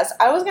podcast.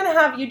 I was gonna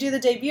have you do the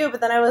debut,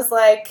 but then I was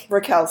like,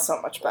 Raquel's so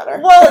much better.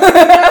 Well,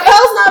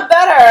 Raquel's not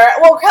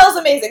better. Well, Raquel's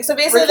amazing. So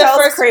basically, Raquel's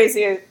the first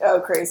crazy. Oh,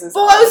 crazy.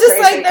 Well, I was just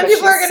like, then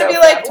people are gonna be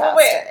like, well,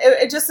 wait,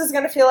 it just is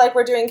gonna feel like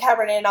we're doing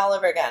Cabernet all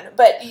over again.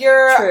 But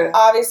you're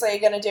obviously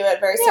gonna do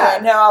it very soon. Yeah,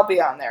 no, I'll be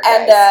on there,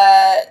 guys.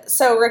 And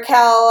so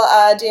Raquel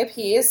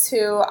Diapise,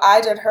 who I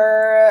did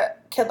her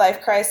Kid Life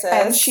Crisis.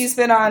 And she's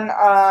been on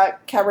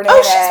Cabernet.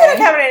 Oh, she's been on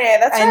Cabernet.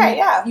 That's right,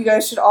 yeah. You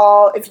guys should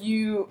all, if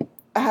you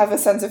have a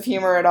sense of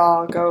humor at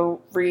all, go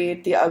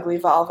read The Ugly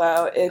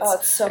Volvo.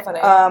 It's so funny.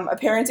 A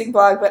parenting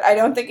blog, but I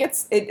don't think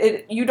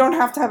you don't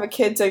have to have a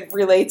kid to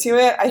relate to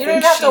it. You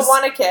don't have to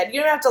want a kid.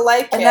 You don't have to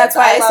like kids. And that's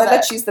why I said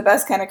that she's the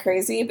best kind of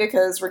crazy,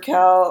 because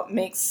Raquel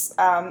makes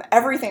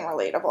everything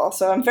relatable.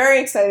 So I'm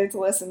very excited to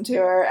listen to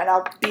her, and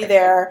I'll be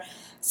there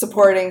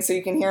supporting, so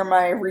you can hear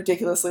my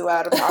ridiculously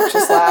loud,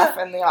 obnoxious laugh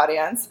in the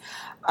audience.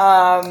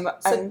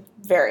 I'm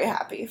very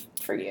happy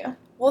for you.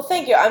 Well,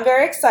 thank you. I'm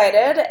very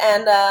excited,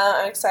 and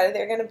I'm excited that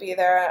you're going to be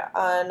there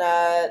on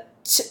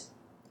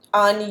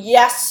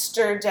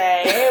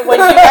yesterday. When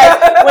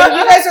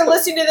you guys are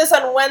listening to this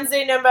on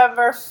Wednesday,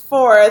 November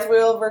 4th, we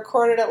will have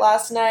recorded it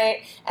last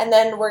night, and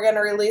then we're going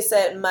to release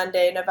it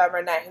Monday,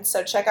 November 9th.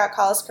 So check out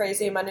Call Us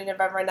Crazy, Monday,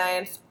 November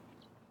 9th.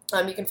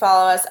 You can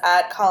follow us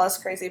at Call Us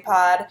Crazy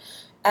Pod.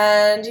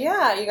 And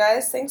yeah, you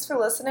guys, thanks for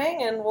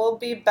listening, and we'll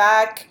be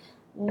back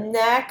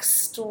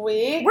next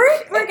week.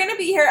 We're going to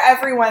be here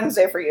every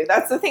Wednesday for you.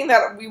 That's the thing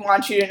that we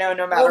want you to know,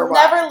 no matter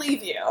what. We'll never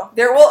leave you.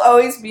 There will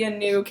always be a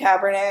new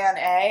Cabernet on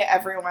A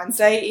every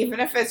Wednesday,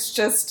 even if it's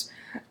just,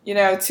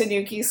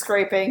 Tanuki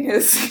scraping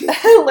his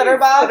litter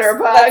box.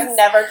 That's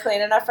never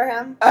clean enough for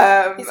him.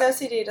 He's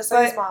OCD, just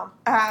like his mom.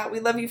 We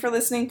love you for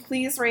listening.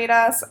 Please rate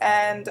us,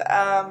 and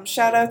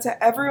shout out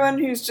to everyone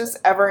who's just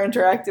ever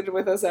interacted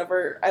with us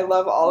ever. I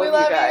love all of you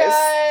guys. We love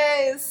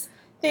you guys.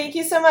 Thank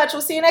you so much.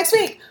 We'll see you next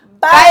week.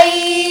 Bye.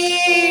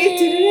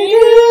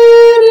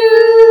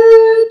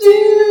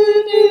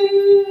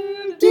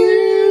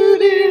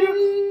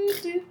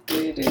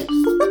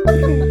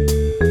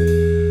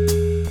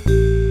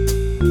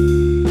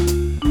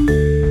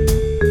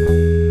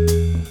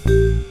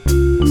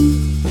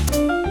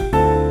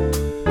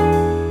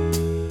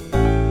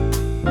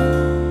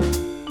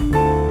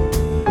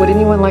 Would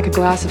anyone like a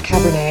glass of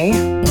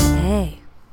Cabernet?